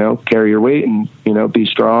 carry your weight and, be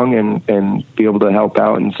strong and be able to help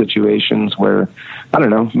out in situations where, I don't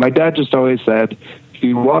know, my dad just always said, if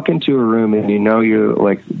you walk into a room and you're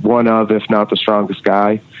like one of, if not the strongest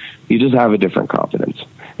guy, you just have a different confidence.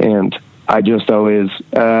 And I just always,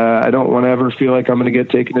 I don't want to ever feel like I'm going to get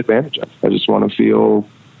taken advantage of. I just want to feel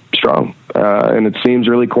strong. And it seems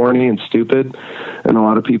really corny and stupid, and a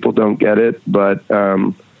lot of people don't get it. But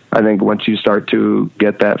I think once you start to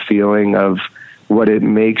get that feeling of what it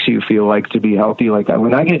makes you feel like to be healthy, like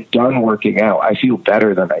when I get done working out, I feel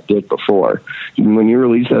better than I did before. When you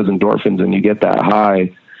release those endorphins and you get that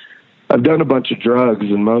high, I've done a bunch of drugs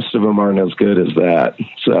and most of them aren't as good as that.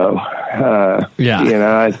 So,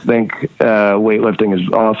 I think weightlifting is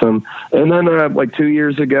awesome. And then like 2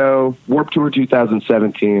 years ago, Warped Tour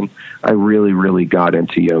 2017, I really, really got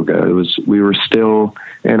into yoga. We were still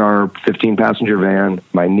in our 15-passenger van.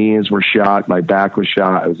 My knees were shot. My back was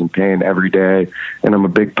shot. I was in pain every day. And I'm a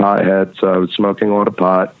big pothead, so I was smoking a lot of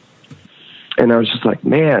pot. And I was just like,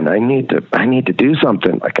 man, I need to do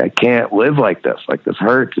something. Like, I can't live like this. Like, this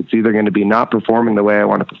hurts. It's either going to be not performing the way I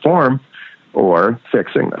want to perform or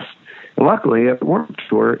fixing this. And luckily at the Warped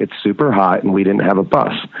Tour, it's super hot and we didn't have a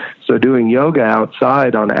bus. So doing yoga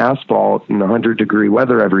outside on asphalt in 100-degree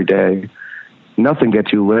weather every day, nothing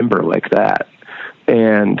gets you limber like that.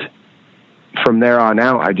 And from there on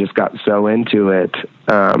out, I just got so into it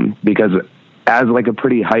because as like a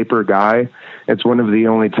pretty hyper guy, it's one of the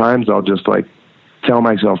only times I'll just like tell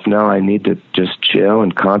myself, no, I need to just chill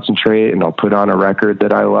and concentrate, and I'll put on a record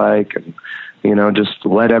that I like and, just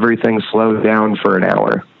let everything slow down for an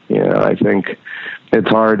hour. I think it's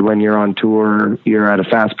hard when you're on tour, you're at a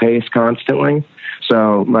fast pace constantly.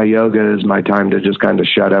 So my yoga is my time to just kind of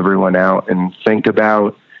shut everyone out and think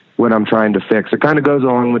about what I'm trying to fix. It kind of goes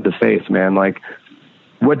along with the faith, man. Like,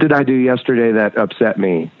 what did I do yesterday that upset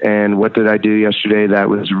me? And what did I do yesterday that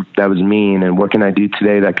was mean? And what can I do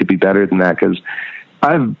today that could be better than that? Because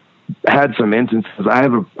I've had some instances. I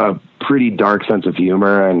have a pretty dark sense of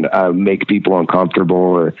humor and make people uncomfortable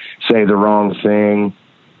or say the wrong thing.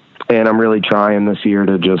 And I'm really trying this year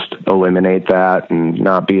to just eliminate that and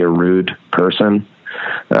not be a rude person.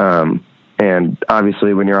 And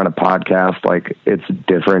obviously when you're on a podcast, like, it's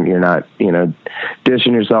different. You're not,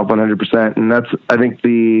 dishing yourself 100%. And that's, I think,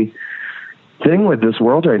 the thing with this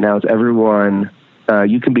world right now is everyone,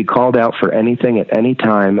 you can be called out for anything at any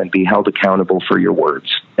time and be held accountable for your words.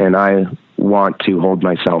 And I want to hold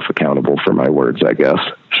myself accountable for my words, I guess.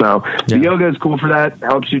 So the yoga is cool for that. It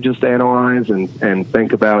helps you just analyze and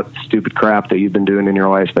think about stupid crap that you've been doing in your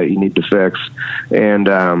life that you need to fix.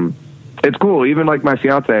 And, it's cool. Even like my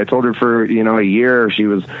fiance, I told her for, a year she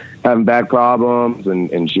was having back problems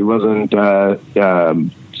and she wasn't, she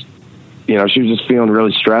was just feeling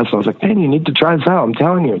really stressed. I was like, man, you need to try this out. I'm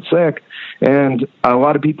telling you, it's sick. And a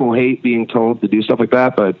lot of people hate being told to do stuff like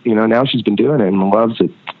that. But, now she's been doing it and loves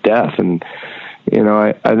it to death. And,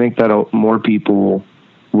 I think that more people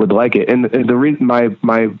would like it. And the reason, my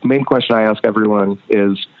main question I ask everyone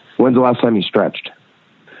is, when's the last time you stretched?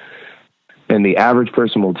 And the average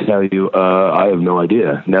person will tell you, I have no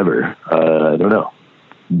idea. Never. I don't know.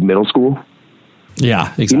 Middle school?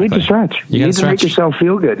 Yeah, exactly. You need to stretch. You need to make yourself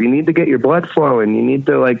feel good. You need to get your blood flowing. You need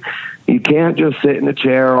to, you can't just sit in a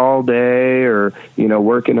chair all day or,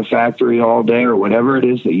 work in a factory all day or whatever it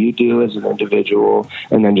is that you do as an individual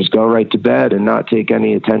and then just go right to bed and not take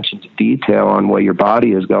any attention to detail on what your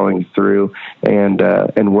body is going through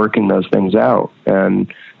and working those things out.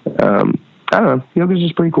 And, I don't know. Yoga's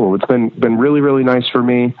just pretty cool. It's been really, really nice for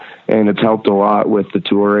me, and it's helped a lot with the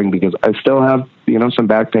touring because I still have, some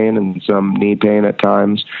back pain and some knee pain at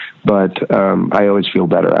times, but I always feel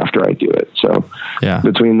better after I do it. So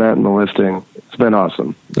between that and the lifting, it's been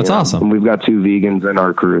awesome. That's awesome. And we've got 2 vegans in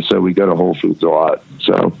our crew, so we go to Whole Foods a lot.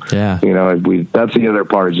 So, that's the other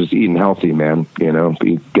part is just eating healthy, man.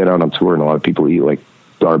 You get on a tour and a lot of people eat like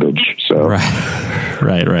garbage. So, right.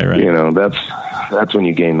 That's when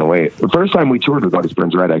you gain the weight. The first time we toured with Buddy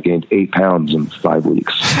Springs, I gained 8 pounds in 5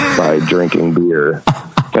 weeks by drinking beer.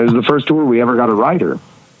 It was the first tour we ever got a rider.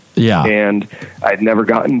 Yeah. And I'd never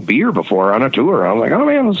gotten beer before on a tour. I was like, oh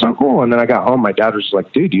man, that's so cool. And then I got home, my dad was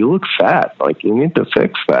like, dude, you look fat. You need to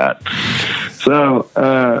fix that. So,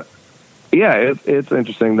 it's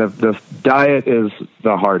interesting. The diet is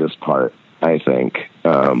the hardest part, I think.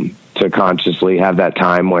 To consciously have that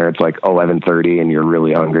time where it's 11:30 and you're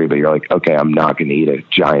really hungry, but you're like, okay, I'm not going to eat a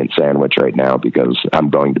giant sandwich right now because I'm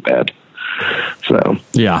going to bed. So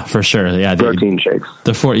yeah, for sure. Yeah. Protein shakes.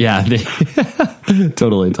 Totally.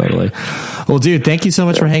 Well, dude, thank you so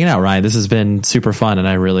much for hanging out, Ryan. This has been super fun. And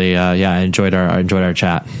I really, I enjoyed our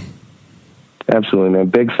chat. Absolutely, man.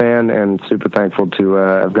 Big fan and super thankful to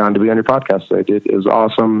have gone to be on your podcast. It was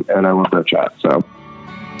awesome. And I love our chat. So.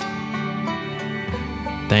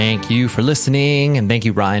 Thank you for listening, and thank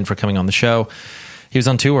you, Ryan, for coming on the show. He was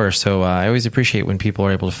on tour, so I always appreciate when people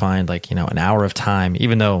are able to find an hour of time,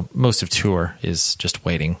 even though most of tour is just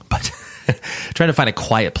waiting. But trying to find a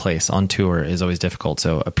quiet place on tour is always difficult.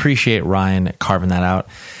 So appreciate Ryan carving that out.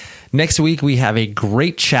 Next week, we have a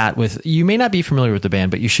great chat with, you may not be familiar with the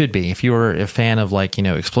band, but you should be. If you're a fan of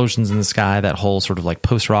Explosions in the Sky, that whole sort of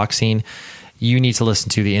post-rock scene, you need to listen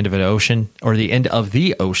to The End of the Ocean, or The End of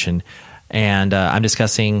the Ocean. And I'm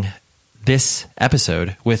discussing this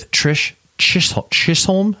episode with Trish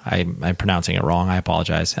Chisholm. I'm pronouncing it wrong. I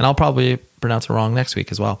apologize. And I'll probably pronounce it wrong next week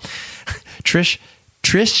as well. Trish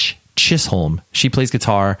Chisholm. She plays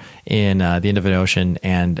guitar in The End of an Ocean,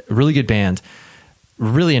 and a really good band.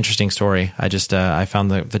 Really interesting story. I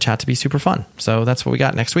found the chat to be super fun. So that's what we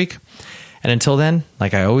got next week. And until then,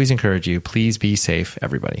 like I always encourage you, please be safe,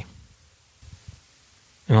 everybody.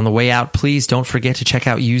 And on the way out, please don't forget to check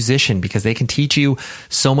out Musician, because they can teach you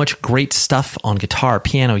so much great stuff on guitar,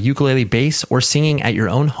 piano, ukulele, bass, or singing at your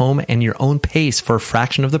own home and your own pace for a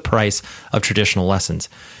fraction of the price of traditional lessons.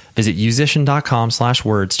 Visit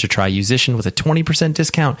musician.com/words to try Musician with a 20%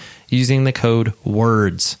 discount using the code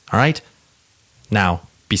WORDS. All right? Now,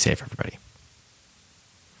 be safe, everybody.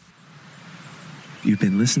 You've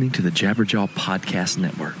been listening to the Jabberjaw Podcast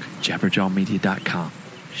Network, jabberjawmedia.com.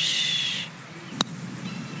 Shh.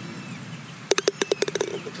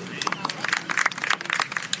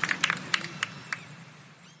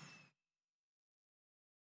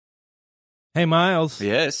 Hey, Miles.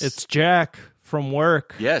 Yes. It's Jack from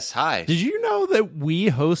work. Yes, hi. Did you know that we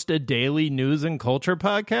host a daily news and culture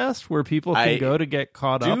podcast where people can go to get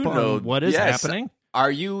caught up on what is happening?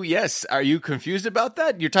 Are you confused about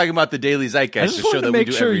that? You're talking about the Daily Zeitgeist, I just the show wanted that to we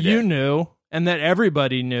do make sure every day. you knew, and that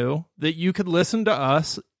everybody knew, that you could listen to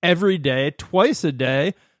us every day, twice a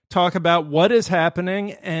day, talk about what is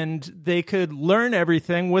happening, and they could learn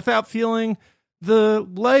everything without feeling the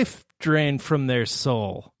life drained from their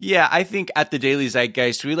soul. Yeah, I think at the Daily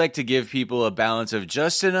Zeitgeist, we like to give people a balance of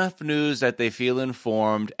just enough news that they feel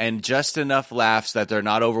informed and just enough laughs that they're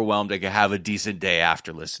not overwhelmed and can have a decent day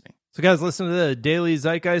after listening. So guys, listen to the Daily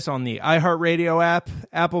Zeitgeist on the iHeartRadio app,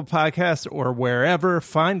 Apple Podcasts, or wherever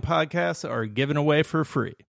fine podcasts are given away for free.